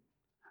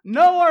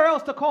 nowhere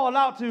else to call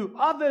out to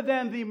other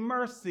than the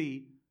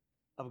mercy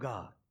of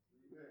God.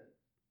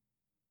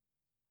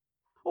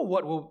 Well,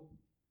 what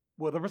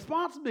will the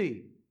response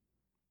be?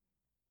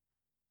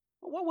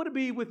 What would it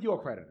be with your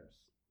creditors?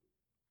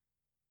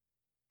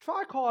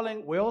 Try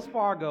calling Wells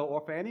Fargo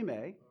or Fannie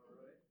Mae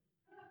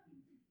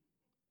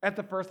at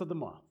the first of the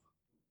month,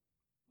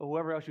 or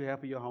whoever else you have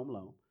for your home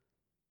loan,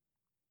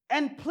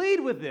 and plead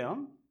with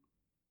them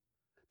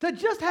to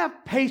just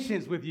have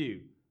patience with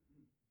you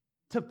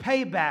to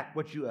pay back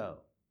what you owe.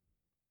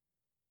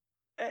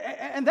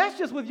 And that's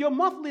just with your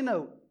monthly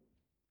note,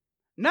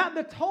 not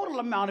the total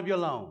amount of your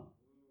loan.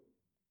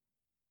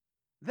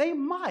 They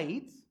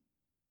might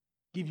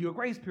give you a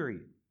grace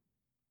period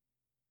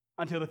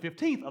until the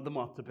 15th of the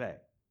month to pay.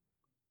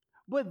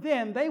 But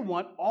then they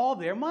want all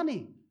their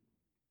money.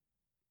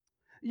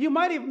 You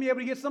might even be able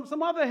to get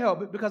some other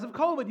help. Because of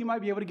COVID, you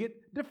might be able to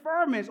get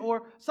deferments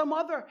or some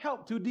other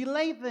help to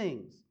delay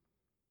things.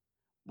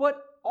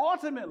 But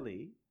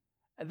ultimately,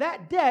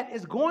 that debt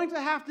is going to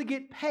have to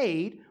get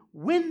paid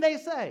when they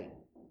say,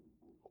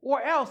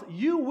 or else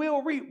you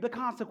will reap the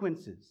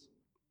consequences.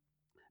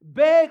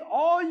 Beg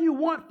all you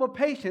want for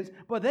patience,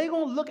 but they're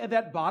going to look at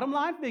that bottom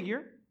line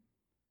figure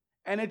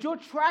and at your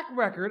track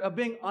record of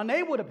being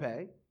unable to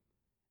pay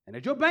and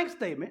at your bank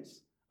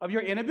statements of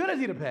your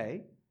inability to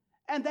pay,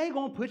 and they're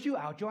going to put you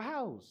out your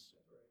house.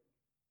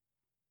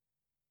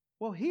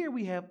 Well, here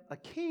we have a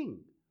king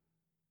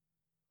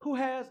who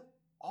has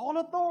all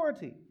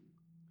authority.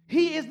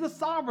 He is the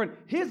sovereign.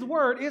 His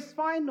word is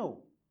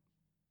final.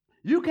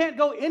 You can't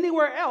go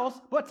anywhere else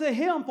but to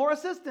him for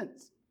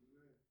assistance.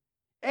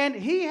 And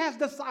he has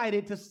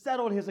decided to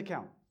settle his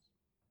accounts,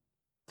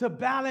 to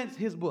balance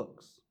his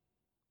books.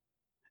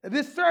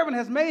 This servant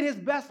has made his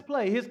best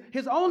play,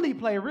 his only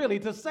play really,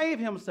 to save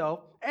himself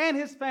and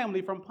his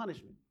family from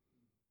punishment,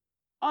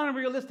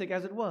 unrealistic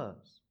as it was.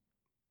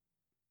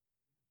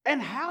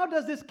 And how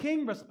does this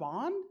king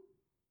respond?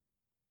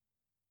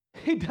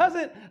 He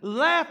doesn't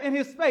laugh in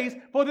his face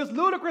for this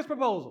ludicrous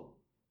proposal.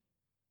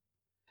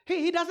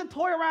 He doesn't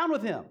toy around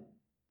with him,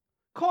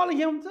 calling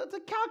him to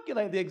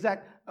calculate the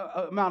exact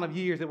amount of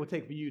years it would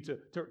take for you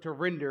to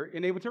render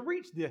and able to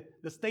reach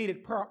the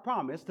stated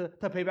promise to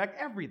pay back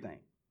everything.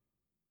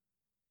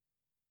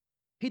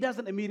 He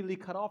doesn't immediately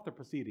cut off the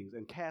proceedings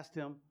and cast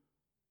him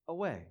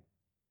away.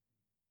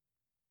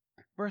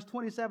 Verse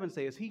 27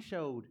 says, he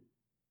showed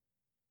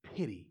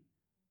pity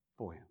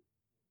for him.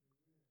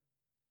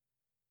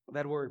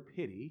 That word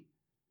pity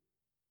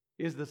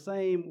is the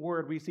same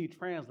word we see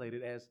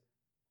translated as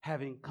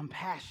having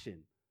compassion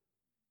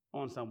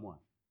on someone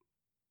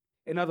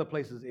in other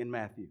places in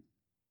Matthew.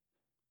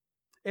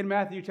 In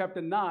Matthew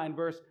chapter 9,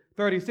 verse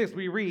 36,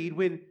 we read,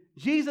 when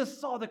Jesus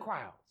saw the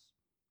crowds,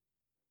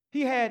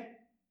 he had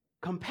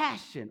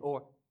compassion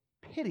or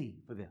pity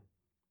for them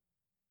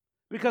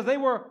because they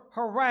were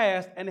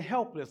harassed and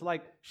helpless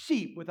like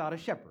sheep without a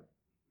shepherd.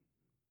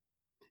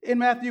 In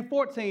Matthew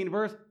 14,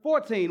 verse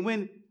 14,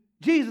 when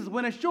Jesus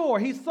went ashore,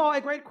 he saw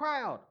a great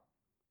crowd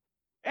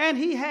and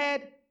he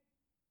had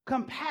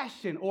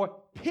compassion or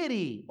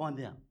pity on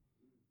them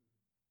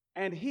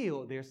and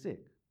healed their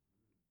sick.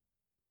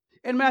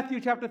 In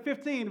Matthew chapter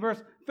 15,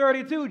 verse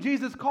 32,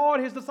 Jesus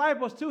called his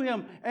disciples to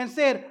him and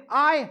said,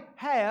 I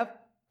have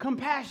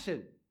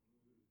compassion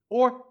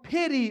or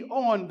pity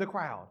on the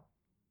crowd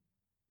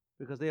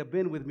because they have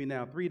been with me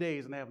now 3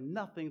 days and they have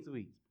nothing to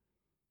eat.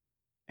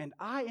 And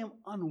I am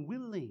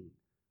unwilling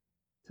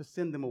to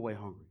send them away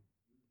hungry,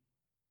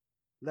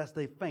 lest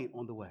they faint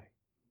on the way.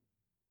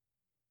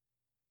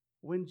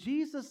 When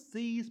Jesus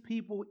sees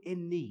people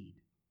in need,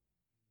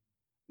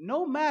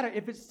 no matter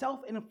if it's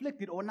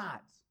self-inflicted or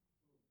not,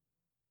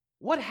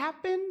 what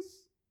happens?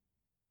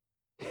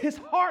 His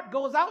heart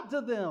goes out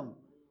to them,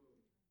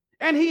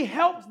 and he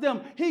helps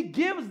them. He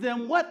gives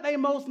them what they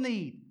most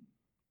need.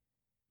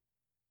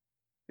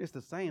 It's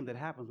the same that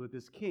happens with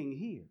this king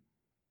here,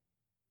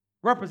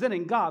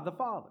 representing God the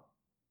Father.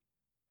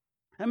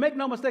 And make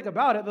no mistake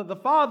about it, that the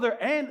Father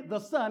and the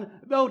Son,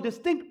 though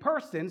distinct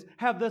persons,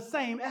 have the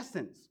same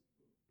essence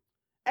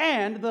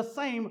and the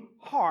same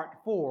heart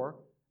for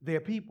their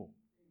people.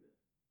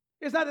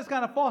 It's not this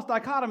kind of false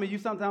dichotomy you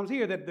sometimes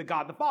hear that the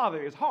God the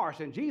Father is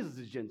harsh and Jesus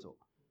is gentle.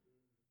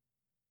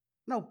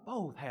 No,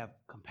 both have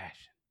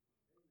compassion.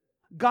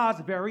 God's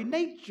very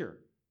nature,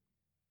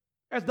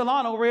 as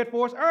Delano read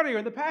for us earlier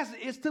in the passage,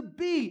 is to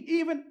be,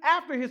 even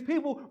after his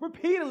people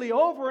repeatedly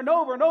over and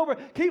over and over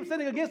keep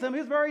sinning against him,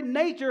 his very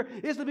nature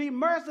is to be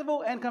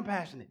merciful and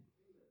compassionate.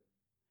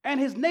 And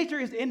his nature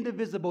is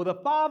indivisible. The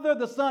Father,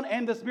 the Son,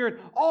 and the Spirit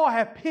all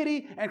have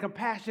pity and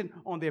compassion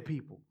on their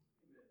people.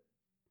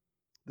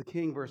 The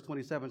king, verse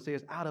 27,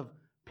 says, out of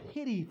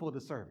pity for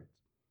the servant,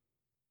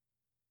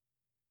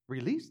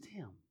 released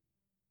him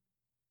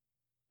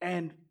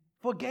and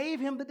forgave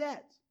him the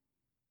debt.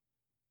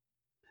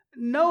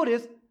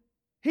 Notice,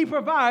 he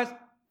provides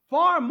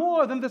far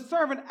more than the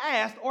servant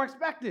asked or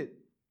expected.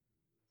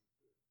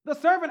 The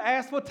servant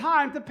asked for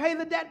time to pay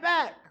the debt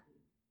back.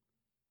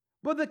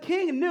 But the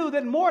king knew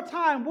that more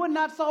time would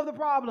not solve the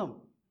problem,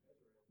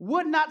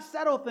 would not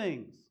settle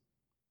things.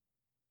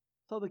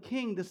 So the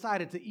king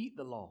decided to eat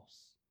the loss.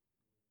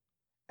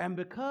 And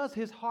because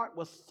his heart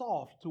was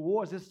soft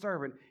towards his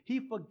servant, he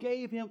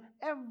forgave him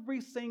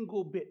every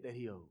single bit that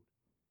he owed.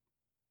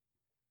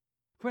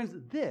 Friends,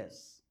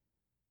 this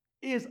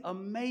is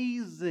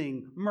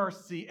amazing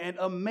mercy and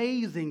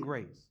amazing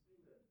grace.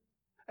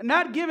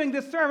 Not giving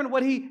this servant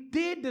what he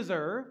did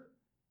deserve,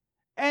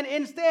 and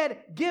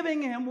instead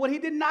giving him what he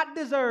did not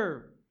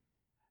deserve.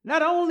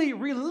 Not only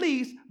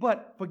release,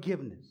 but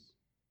forgiveness.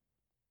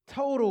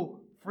 Total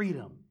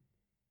freedom.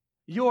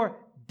 Your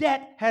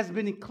debt has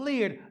been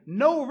cleared.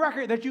 No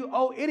record that you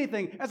owe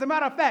anything. As a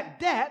matter of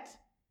fact, debt?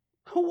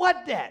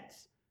 What debt?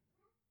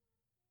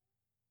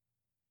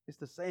 It's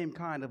the same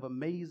kind of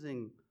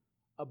amazing,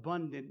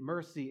 abundant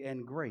mercy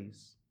and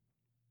grace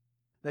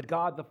that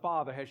God the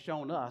Father has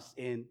shown us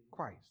in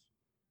Christ.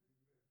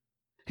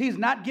 He's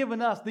not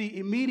given us the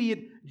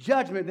immediate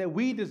judgment that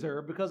we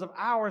deserve because of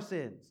our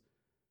sins,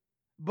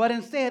 but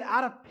instead,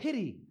 out of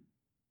pity,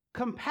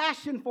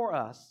 compassion for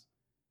us,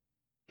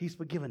 he's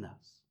forgiven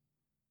us.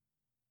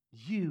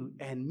 You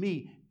and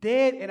me,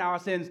 dead in our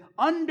sins,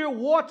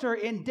 underwater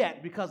in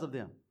debt because of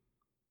them.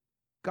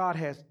 God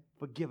has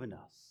forgiven us.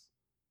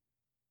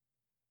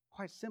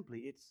 Quite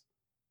simply, it's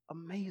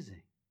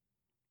amazing.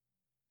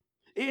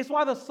 It's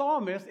why the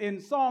psalmist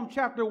in Psalm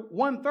chapter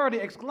 130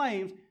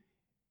 exclaims,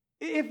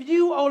 if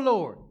you, O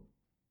Lord,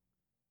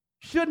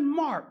 should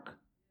mark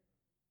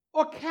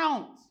or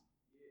count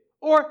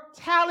or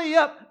tally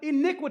up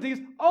iniquities,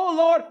 oh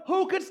Lord,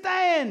 who could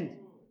stand?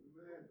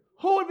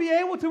 Who would be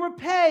able to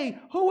repay?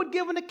 Who would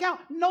give an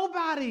account?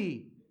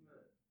 Nobody.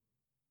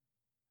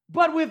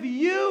 But with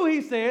you,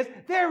 he says,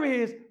 there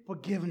is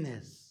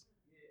forgiveness.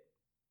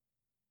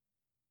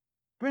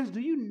 Friends, do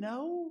you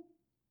know?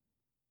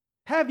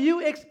 Have you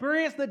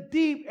experienced the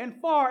deep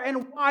and far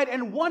and wide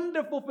and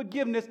wonderful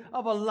forgiveness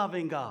of a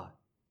loving God?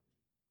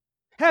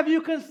 Have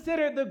you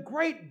considered the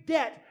great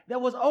debt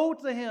that was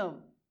owed to him?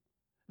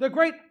 The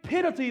great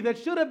penalty that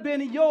should have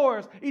been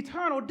yours,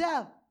 eternal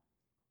death.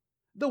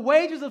 The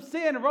wages of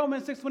sin,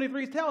 Romans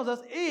 6:23 tells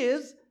us,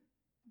 is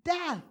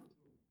death.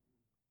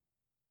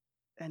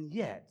 And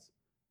yet,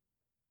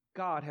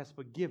 God has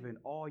forgiven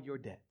all your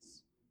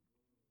debts,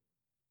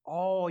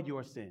 all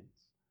your sins,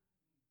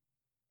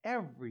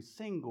 every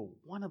single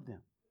one of them.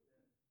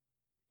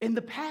 In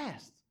the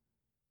past,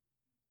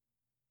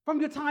 from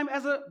your time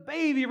as a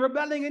baby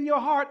rebelling in your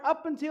heart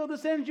up until the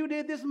sins you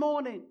did this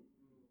morning.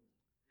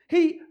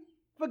 He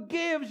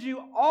forgives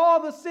you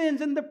all the sins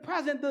in the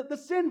present, the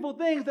sinful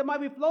things that might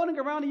be floating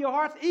around in your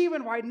hearts,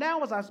 even right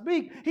now as I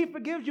speak. He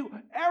forgives you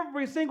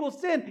every single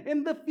sin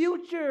in the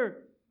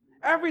future.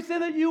 Every sin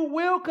that you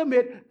will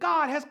commit,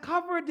 God has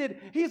covered it.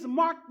 He's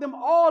marked them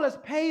all as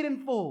paid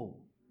in full.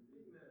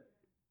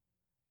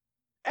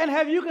 And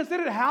have you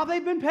considered how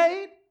they've been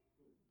paid?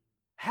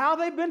 How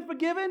they've been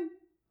forgiven?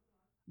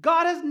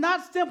 God has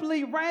not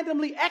simply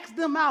randomly X'd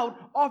them out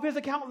of his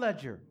account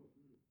ledger.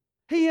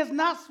 He has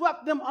not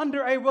swept them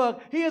under a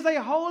rug. He is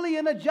a holy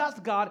and a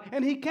just God,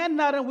 and he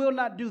cannot and will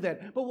not do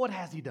that. But what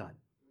has he done?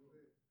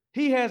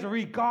 He has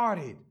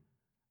regarded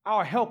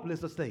our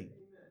helpless estate.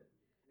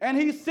 And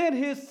he sent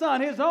his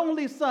son, his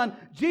only son,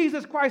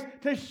 Jesus Christ,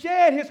 to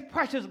shed his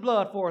precious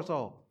blood for us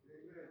all.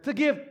 To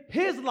give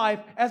his life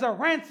as a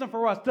ransom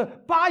for us, to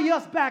buy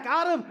us back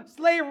out of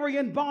slavery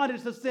and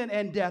bondage to sin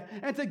and death,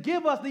 and to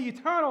give us the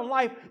eternal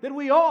life that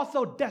we all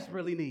so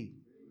desperately need.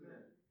 Amen.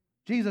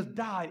 Jesus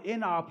died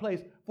in our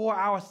place for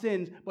our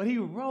sins, but he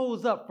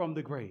rose up from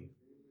the grave,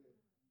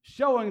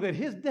 showing that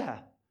his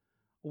death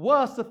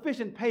was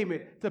sufficient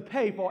payment to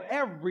pay for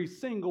every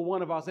single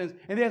one of our sins,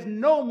 and there's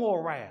no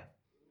more wrath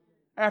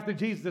after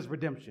Jesus'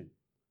 redemption.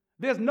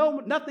 There's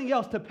nothing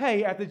else to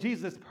pay after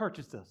Jesus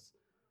purchased us.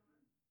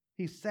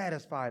 He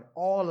satisfied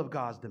all of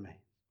God's demands.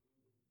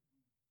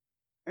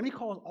 And he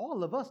calls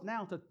all of us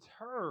now to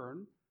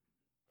turn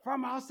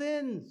from our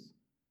sins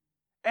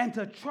and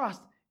to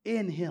trust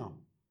in him,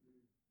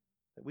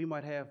 that we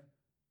might have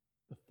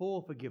the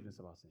full forgiveness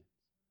of our sins,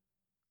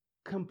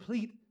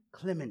 complete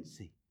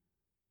clemency,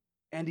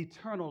 and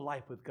eternal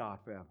life with God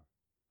forever.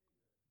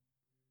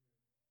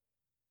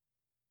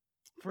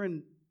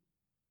 Friend,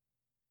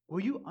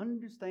 will you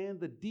understand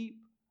the deep,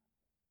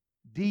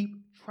 deep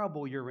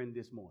trouble you're in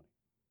this morning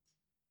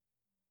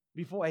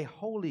before a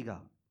holy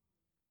God?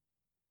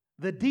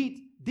 The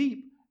deep,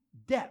 deep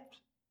depth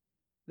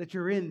that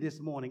you're in this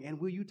morning, and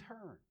will you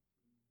turn?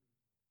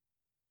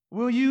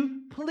 Will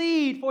you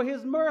plead for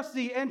his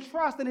mercy and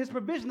trust in his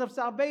provision of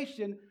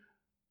salvation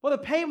for the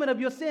payment of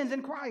your sins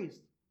in Christ?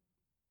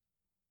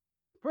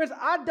 Friends,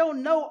 I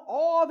don't know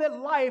all that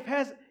life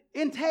has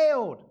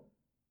entailed.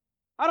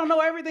 I don't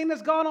know everything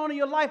that's gone on in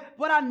your life,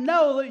 but I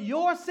know that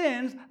your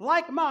sins,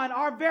 like mine,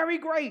 are very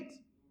great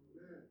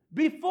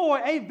before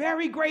a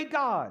very great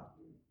God.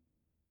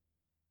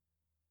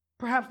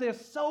 Perhaps they're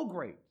so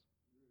great,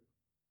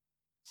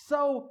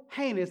 so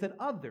heinous that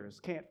others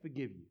can't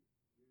forgive you.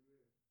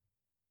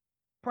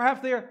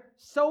 Perhaps they're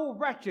so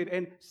wretched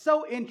and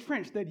so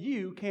entrenched that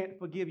you can't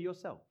forgive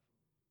yourself.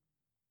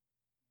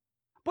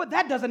 But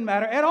that doesn't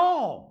matter at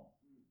all.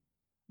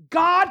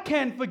 God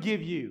can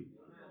forgive you,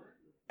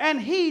 and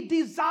he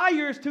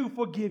desires to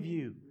forgive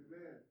you.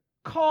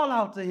 Call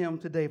out to him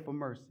today for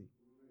mercy.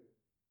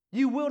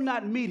 You will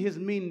not meet his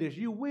meanness.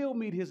 You will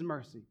meet his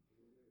mercy.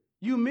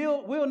 You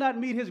will not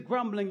meet his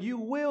grumbling. You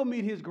will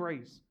meet his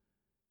grace.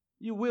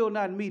 You will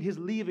not meet his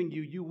leaving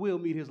you. You will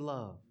meet his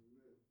love.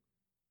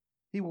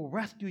 He will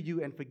rescue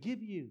you and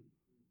forgive you.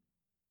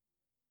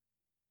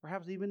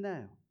 Perhaps even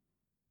now,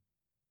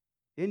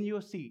 in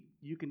your seat,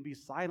 you can be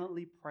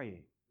silently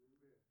praying,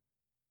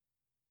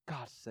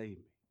 God, save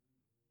me.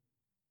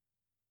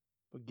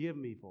 Forgive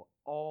me for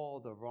all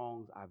the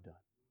wrongs I've done.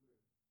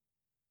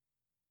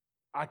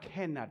 I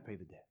cannot pay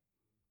the debt,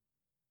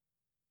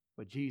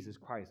 but Jesus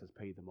Christ has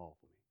paid them all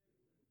for me.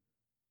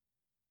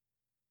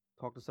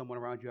 Talk to someone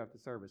around you after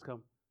service.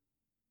 Come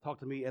talk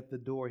to me at the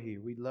door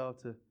here. We'd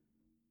love to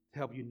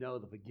help you know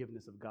the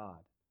forgiveness of God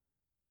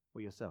for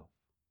yourself.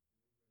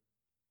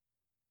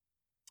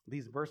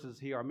 These verses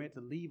here are meant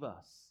to leave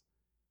us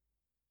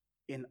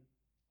in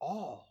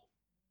awe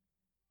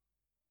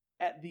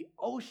at the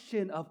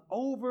ocean of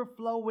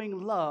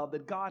overflowing love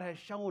that God has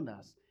shown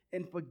us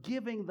in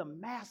forgiving the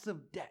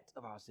massive debt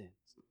of our sins.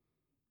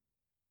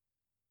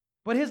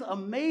 But his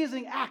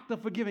amazing act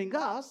of forgiving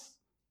us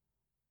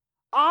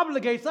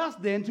obligates us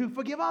then to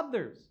forgive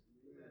others.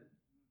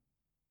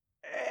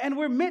 And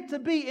we're meant to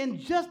be in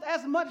just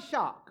as much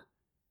shock,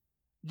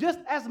 just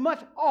as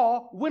much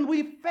awe when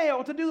we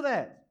fail to do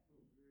that.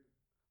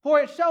 For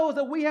it shows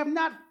that we have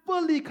not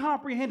fully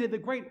comprehended the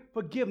great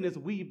forgiveness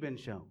we've been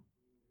shown.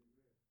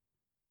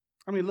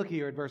 I mean, look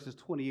here at verses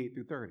 28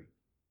 through 30.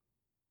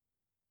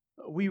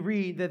 We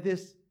read that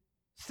this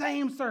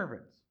same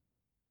servant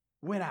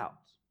went out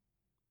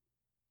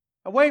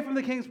away from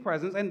the king's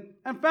presence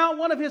and found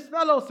one of his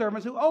fellow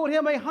servants who owed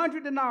him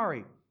 100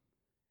 denarii.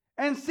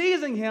 And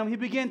seizing him, he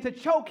began to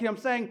choke him,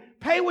 saying,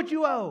 "Pay what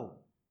you owe."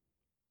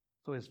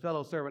 So his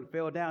fellow servant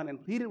fell down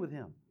and pleaded with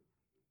him,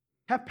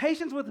 "Have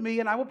patience with me,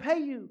 and I will pay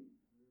you."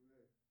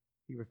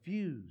 He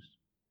refused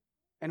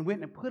and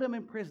went and put him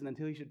in prison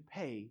until he should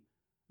pay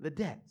the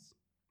debts.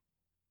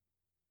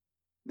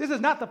 This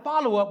is not the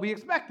follow-up we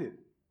expected.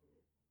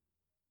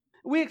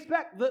 We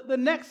expect the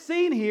next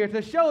scene here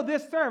to show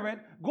this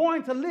servant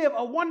going to live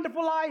a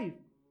wonderful life,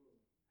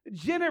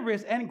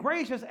 generous and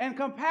gracious and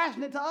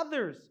compassionate to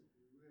others,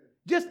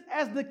 just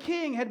as the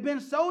king had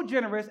been so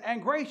generous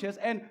and gracious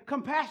and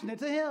compassionate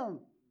to him.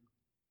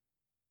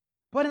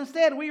 But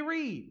instead we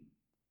read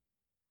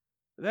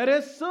that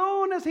as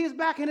soon as he's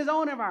back in his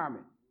own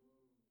environment,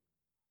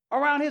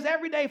 around his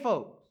everyday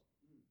folks,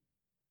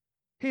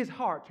 his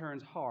heart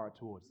turns hard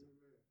towards them.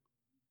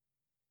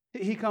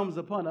 He comes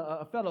upon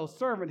a fellow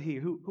servant here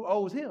who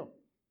owes him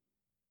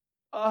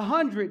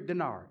 100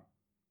 denarii.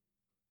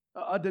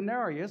 A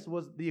denarius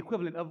was the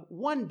equivalent of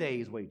 1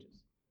 day's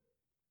wages.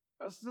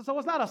 So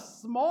it's not a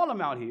small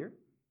amount here.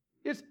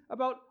 It's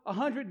about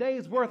 100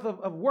 days worth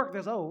of work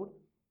that's owed.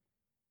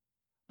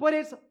 But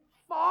it's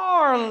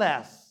far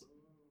less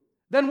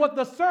than what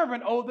the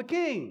servant owed the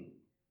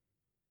king.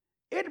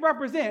 It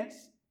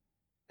represents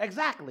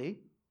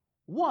exactly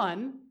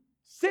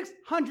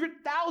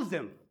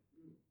 1/600,000th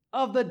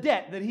of the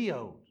debt that he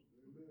owed.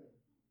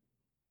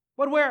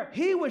 But where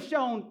he was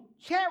shown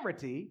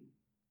charity,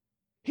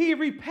 he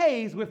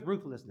repays with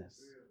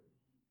ruthlessness.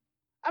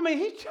 I mean,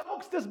 he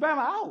chokes this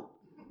Bama out.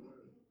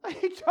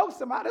 He chokes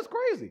him out. It's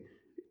crazy.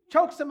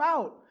 Chokes him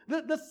out.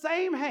 The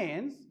same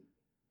hands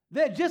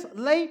that just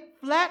lay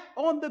flat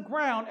on the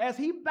ground as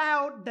he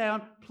bowed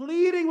down,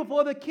 pleading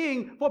before the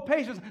king for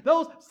patience,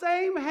 those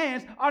same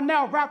hands are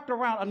now wrapped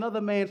around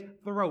another man's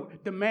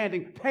throat,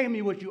 demanding, "Pay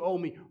me what you owe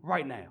me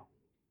right now."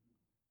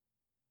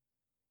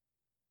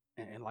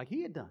 And like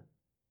he had done,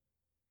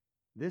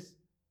 this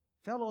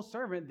fellow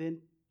servant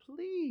then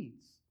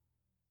pleads,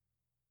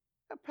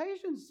 "Have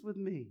patience with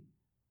me,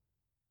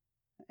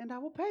 and I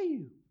will pay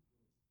you."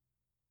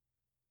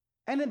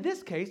 And in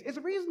this case, it's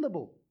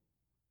reasonable.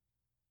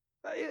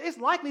 It's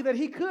likely that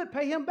he could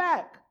pay him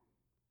back.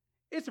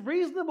 It's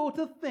reasonable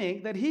to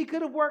think that he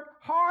could have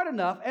worked hard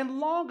enough and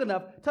long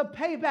enough to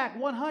pay back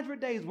 100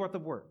 days worth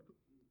of work.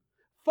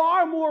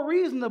 Far more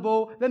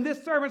reasonable than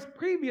this servant's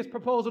previous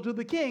proposal to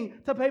the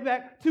king to pay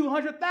back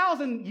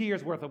 200,000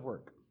 years worth of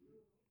work.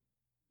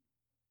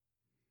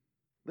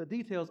 The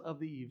details of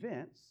the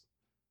events,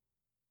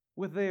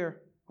 with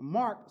their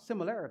marked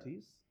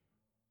similarities,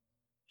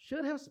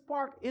 should have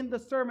sparked in the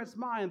servant's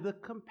mind the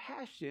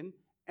compassion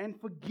and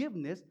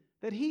forgiveness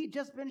that he'd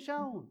just been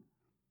shown.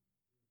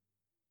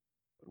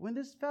 But when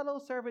this fellow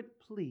servant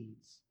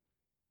pleads,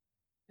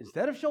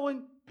 instead of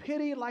showing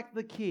pity like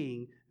the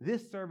king,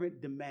 this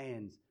servant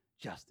demands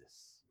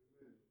justice.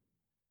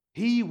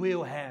 He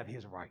will have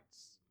his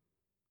rights.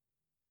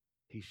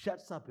 He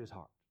shuts up his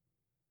heart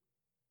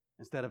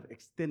instead of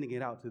extending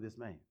it out to this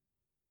man.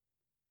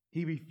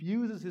 He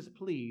refuses his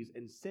pleas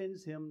and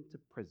sends him to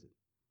prison.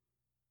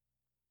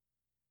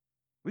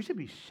 We should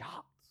be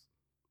shocked,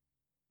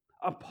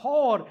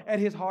 appalled at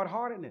his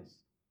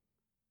hard-heartedness.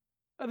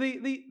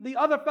 The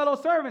other fellow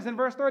servants in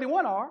verse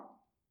 31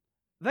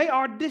 they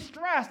are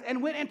distressed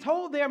and went and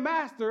told their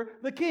master,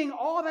 the king,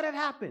 all that had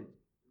happened.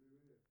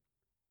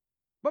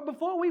 But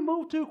before we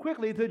move too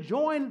quickly to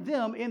join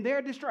them in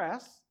their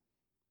distress,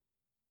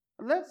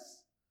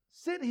 let's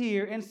sit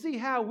here and see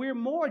how we're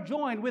more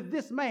joined with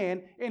this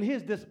man in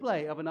his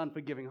display of an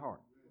unforgiving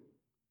heart.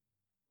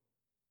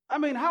 I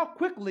mean, how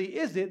quickly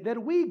is it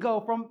that we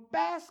go from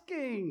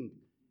basking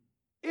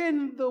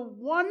in the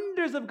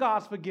wonders of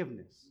God's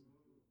forgiveness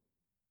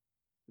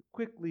to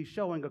quickly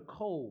showing a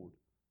cold,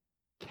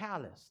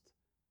 calloused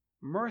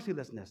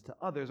mercilessness to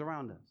others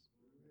around us?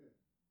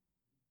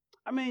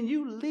 I mean,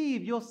 you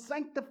leave your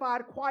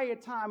sanctified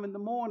quiet time in the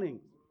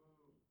morning,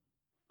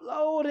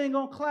 floating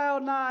on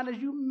cloud nine as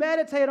you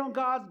meditate on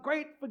God's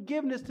great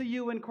forgiveness to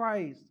you in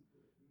Christ.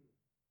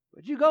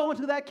 But you go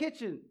into that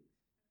kitchen,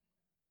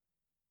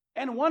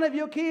 and one of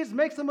your kids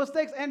makes some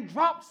mistakes and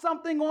drops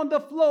something on the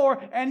floor,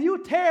 and you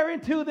tear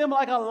into them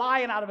like a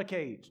lion out of a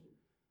cage.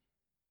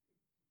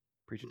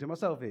 Preaching to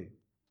myself here.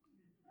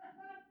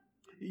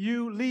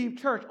 You leave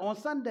church on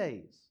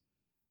Sundays,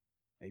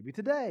 maybe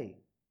today.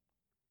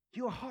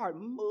 Your heart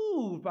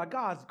moved by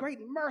God's great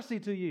mercy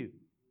to you.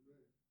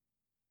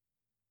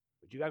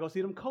 But you got to go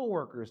see them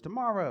coworkers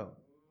tomorrow.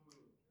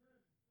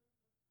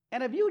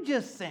 And if you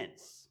just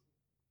sense,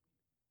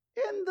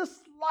 in the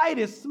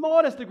slightest,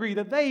 smallest degree,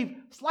 that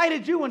they've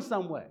slighted you in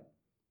some way,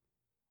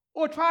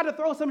 or tried to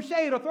throw some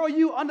shade or throw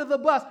you under the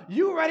bus,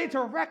 you ready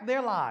to wreck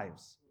their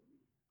lives.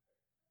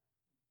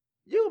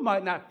 You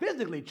might not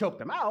physically choke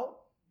them out,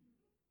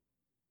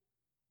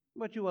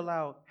 but you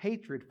allow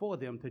hatred for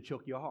them to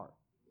choke your heart.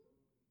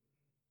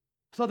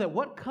 So that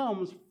what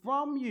comes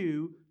from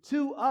you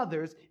to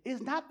others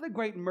is not the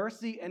great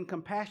mercy and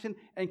compassion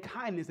and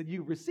kindness that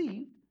you've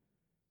received,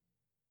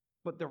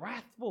 but the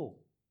wrathful,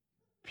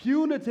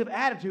 punitive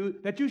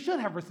attitude that you should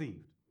have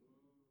received.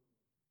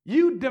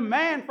 You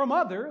demand from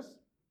others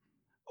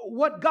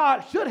what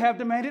God should have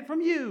demanded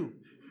from you,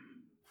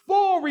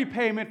 full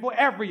repayment for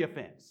every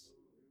offense.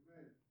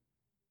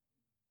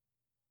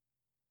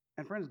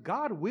 And friends,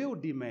 God will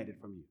demand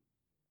it from you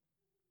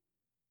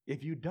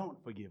if you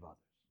don't forgive others.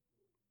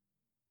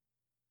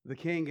 The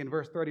king in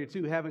verse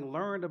 32, having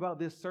learned about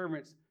this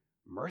servant's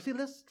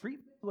merciless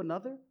treatment to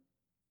another,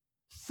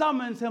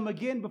 summons him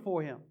again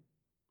before him.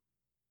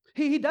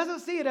 He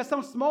doesn't see it as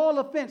some small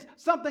offense,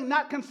 something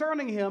not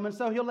concerning him, and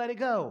so he'll let it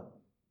go.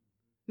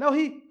 No,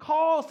 he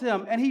calls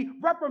him and he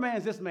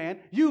reprimands this man,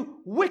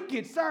 you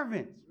wicked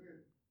servant.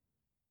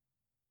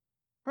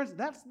 Friends,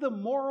 that's the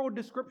moral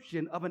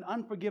description of an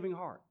unforgiving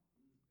heart,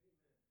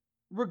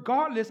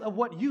 regardless of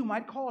what you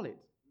might call it.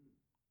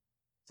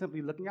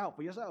 Simply looking out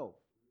for yourself.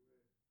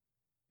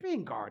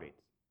 Being guarded.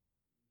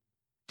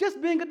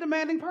 Just being a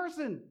demanding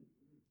person.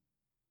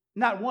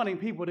 Not wanting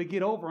people to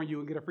get over on you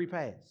and get a free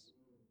pass.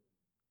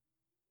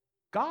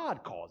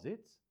 God calls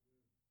it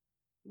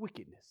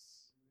wickedness.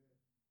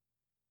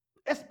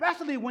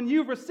 Especially when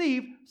you've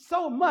received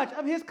so much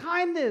of his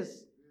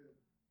kindness.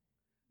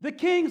 The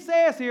king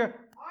says here,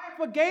 I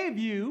forgave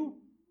you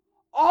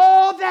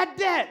all that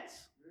debt.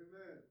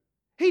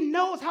 He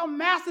knows how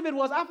massive it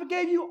was. I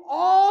forgave you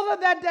all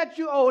of that debt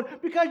you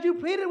owed because you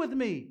pleaded with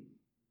me.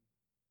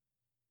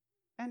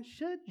 And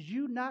should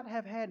you not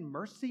have had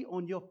mercy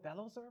on your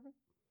fellow servant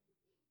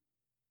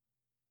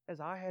as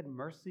I had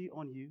mercy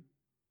on you?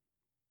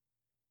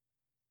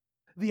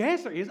 The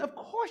answer is, of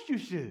course you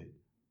should.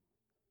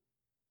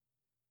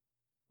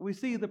 We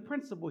see the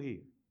principle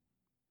here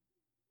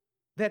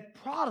that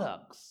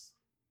products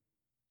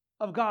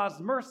of God's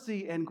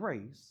mercy and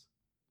grace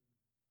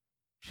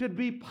should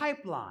be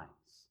pipelines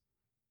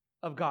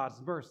of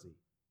God's mercy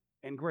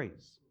and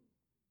grace.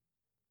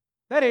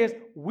 That is,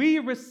 we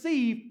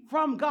receive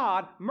from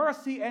God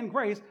mercy and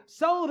grace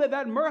so that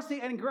that mercy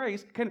and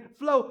grace can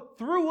flow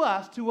through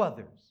us to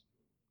others.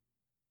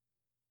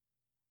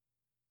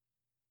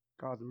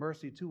 God's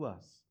mercy to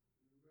us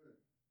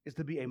is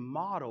to be a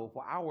model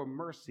for our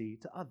mercy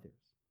to others.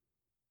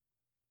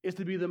 It's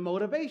to be the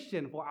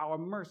motivation for our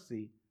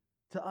mercy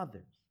to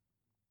others.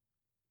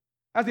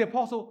 As the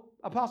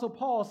Apostle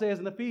Paul says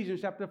in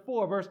Ephesians chapter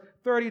 4, verse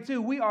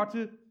 32, we are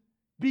to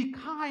be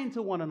kind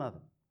to one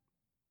another,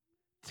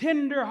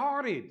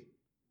 tender-hearted,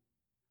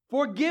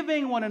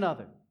 forgiving one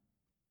another.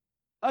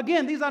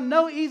 Again, these are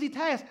no easy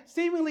tasks,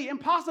 seemingly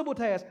impossible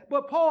tasks,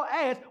 but Paul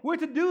adds, we're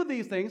to do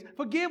these things,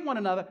 forgive one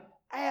another,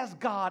 as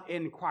God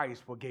in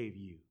Christ forgave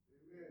you.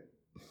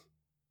 Amen.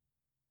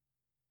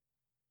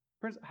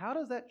 Friends, how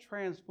does that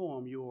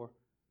transform your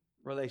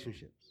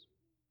relationships?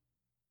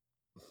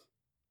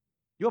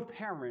 Your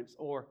parents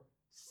or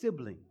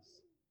siblings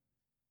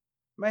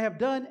may have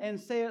done and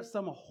said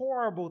some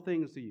horrible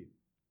things to you,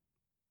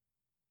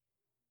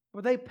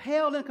 but they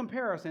pale in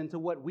comparison to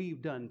what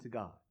we've done to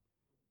God,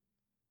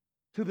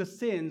 to the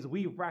sins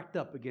we've racked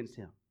up against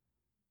him.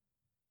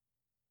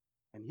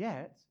 And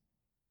yet,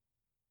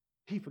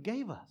 he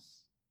forgave us.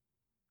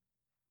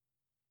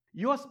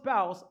 Your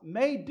spouse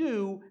may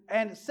do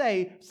and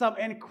say some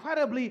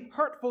incredibly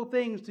hurtful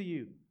things to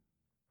you,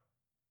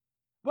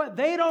 but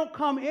they don't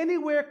come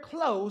anywhere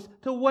close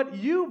to what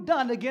you've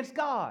done against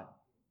God,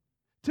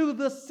 to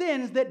the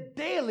sins that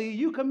daily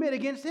you commit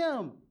against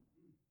him.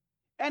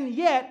 And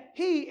yet,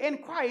 he in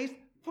Christ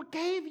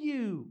forgave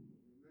you.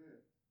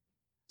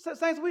 So,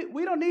 saints,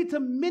 we don't need to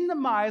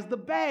minimize the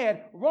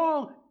bad,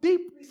 wrong,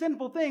 deeply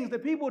sinful things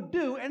that people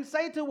do and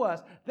say to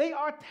us. They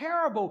are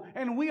terrible,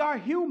 and we are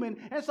human,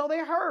 and so they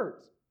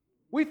hurt.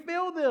 We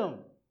feel them.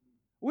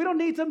 We don't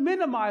need to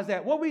minimize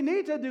that. What we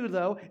need to do,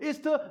 though, is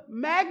to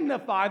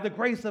magnify the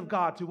grace of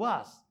God to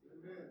us,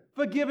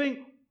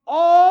 forgiving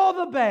all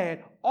the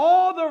bad,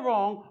 all the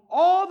wrong,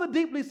 all the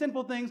deeply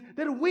sinful things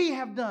that we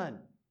have done.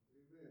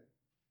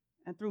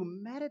 And through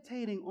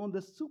meditating on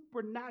the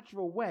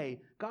supernatural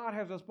way God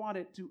has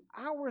responded to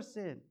our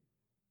sin,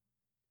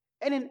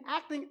 and in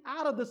acting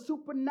out of the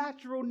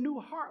supernatural new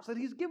hearts that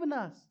he's given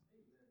us,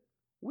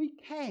 we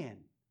can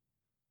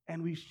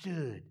and we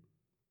should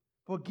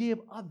forgive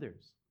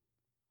others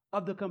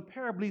of the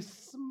comparably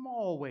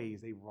small ways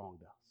they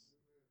wronged us.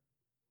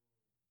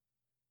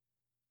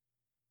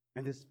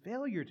 And this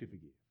failure to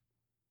forgive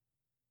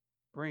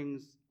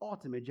brings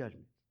ultimate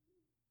judgment.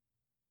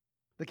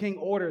 The king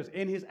orders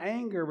in his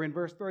anger in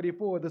verse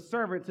 34 the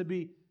servant to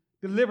be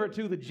delivered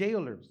to the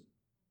jailers,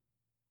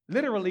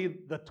 literally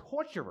the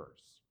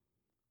torturers,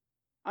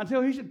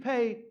 until he should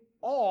pay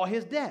all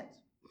his debt,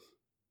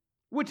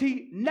 which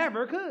he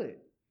never could.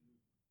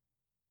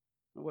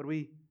 What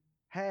we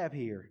have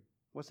here,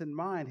 what's in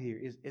mind here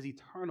is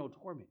eternal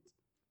torment,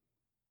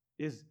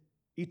 is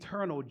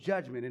eternal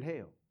judgment in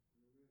hell.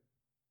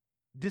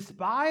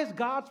 Despise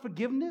God's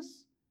forgiveness,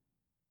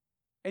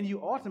 and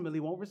you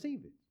ultimately won't receive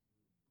it.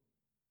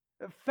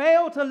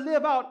 Fail to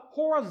live out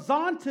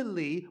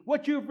horizontally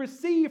what you've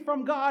received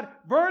from God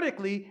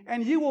vertically,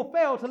 and you will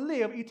fail to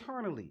live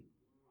eternally.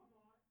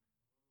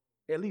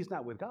 At least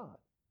not with God.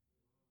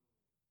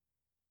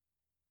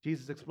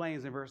 Jesus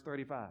explains in verse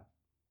 35.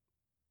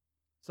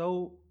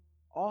 So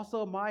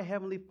also my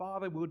heavenly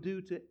Father will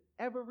do to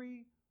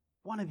every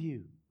one of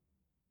you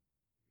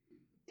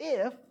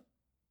if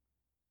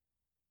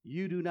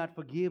you do not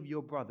forgive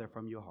your brother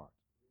from your heart.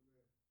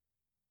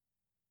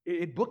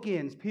 It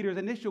bookends Peter's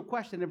initial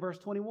question in verse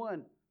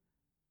 21.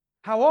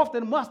 How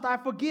often must I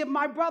forgive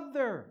my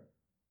brother?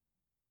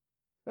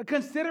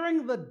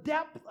 Considering the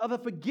depth of the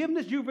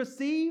forgiveness you've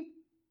received,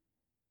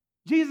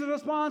 Jesus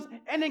responds,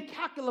 an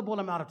incalculable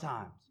amount of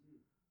times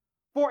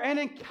for an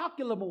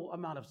incalculable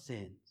amount of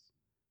sins.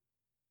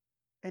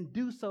 And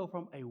do so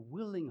from a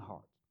willing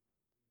heart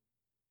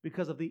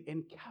because of the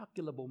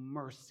incalculable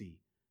mercy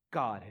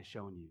God has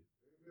shown you.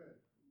 Amen.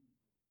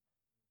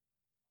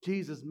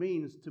 Jesus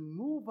means to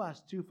move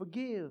us to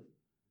forgive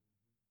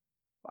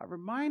by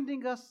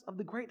reminding us of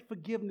the great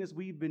forgiveness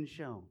we've been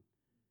shown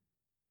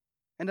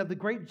and of the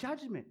great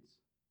judgments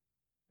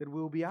that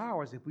will be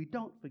ours if we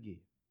don't forgive.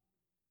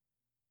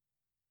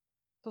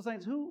 So,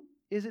 saints, who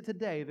is it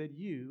today that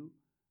you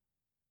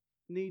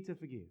need to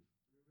forgive?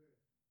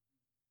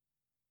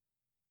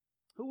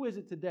 Who is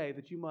it today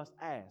that you must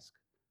ask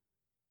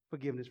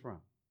forgiveness from?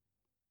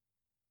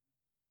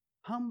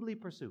 Humbly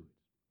pursue it.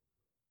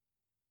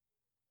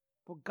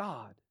 For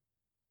God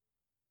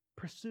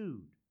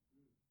pursued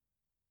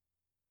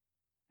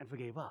and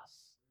forgave us.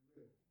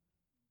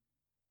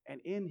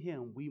 And in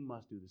him we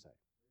must do the same.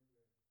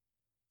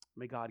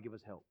 May God give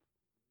us help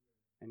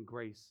and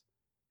grace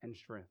and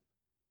strength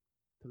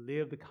to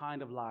live the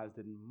kind of lives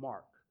that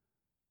mark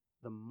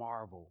the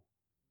marvel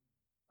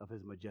of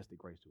his majestic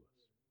grace to us.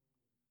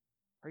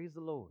 Praise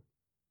the Lord.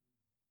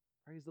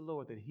 Praise the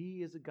Lord that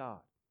he is a God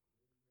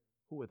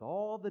who, with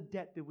all the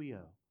debt that we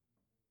owe,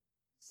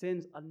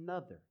 sends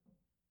another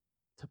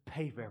to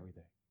pay for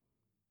everything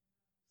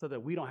so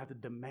that we don't have to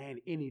demand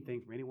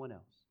anything from anyone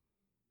else,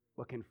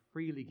 but can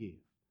freely give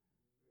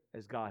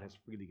as God has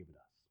freely given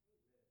us.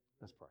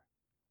 Let's pray.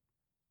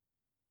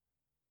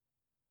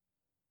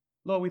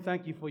 Lord, we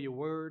thank you for your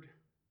word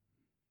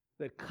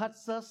that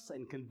cuts us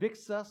and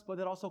convicts us, but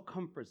that also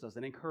comforts us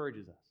and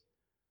encourages us.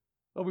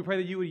 Lord, we pray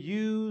that you would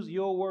use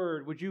your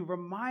word. Would you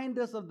remind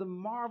us of the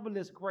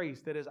marvelous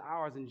grace that is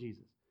ours in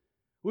Jesus?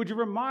 Would you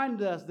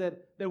remind us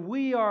that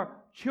we are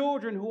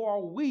children who are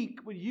weak,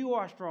 but you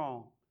are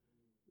strong?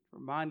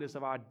 Remind us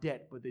of our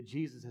debt, but that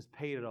Jesus has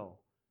paid it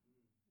all.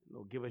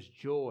 Lord, give us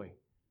joy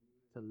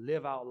to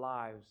live out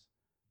lives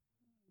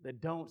that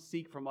don't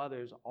seek from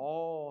others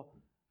all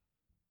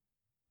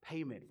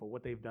payment for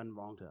what they've done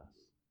wrong to us,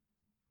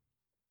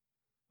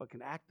 but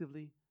can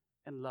actively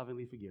and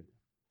lovingly forgive them.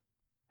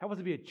 Help us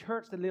to be a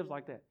church that lives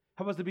like that.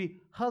 Help us to be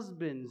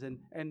husbands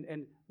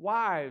and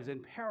wives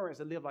and parents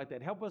that live like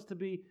that. Help us to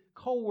be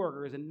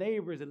co-workers and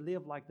neighbors that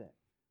live like that.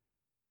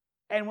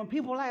 And when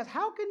people ask,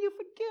 how can you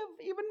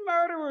forgive even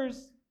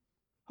murderers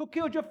who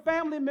killed your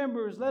family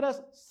members? Let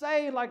us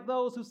say like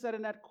those who sat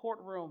in that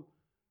courtroom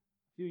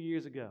a few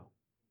years ago.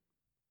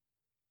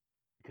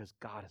 Because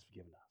God has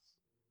forgiven us.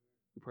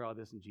 We pray all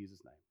this in Jesus'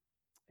 name.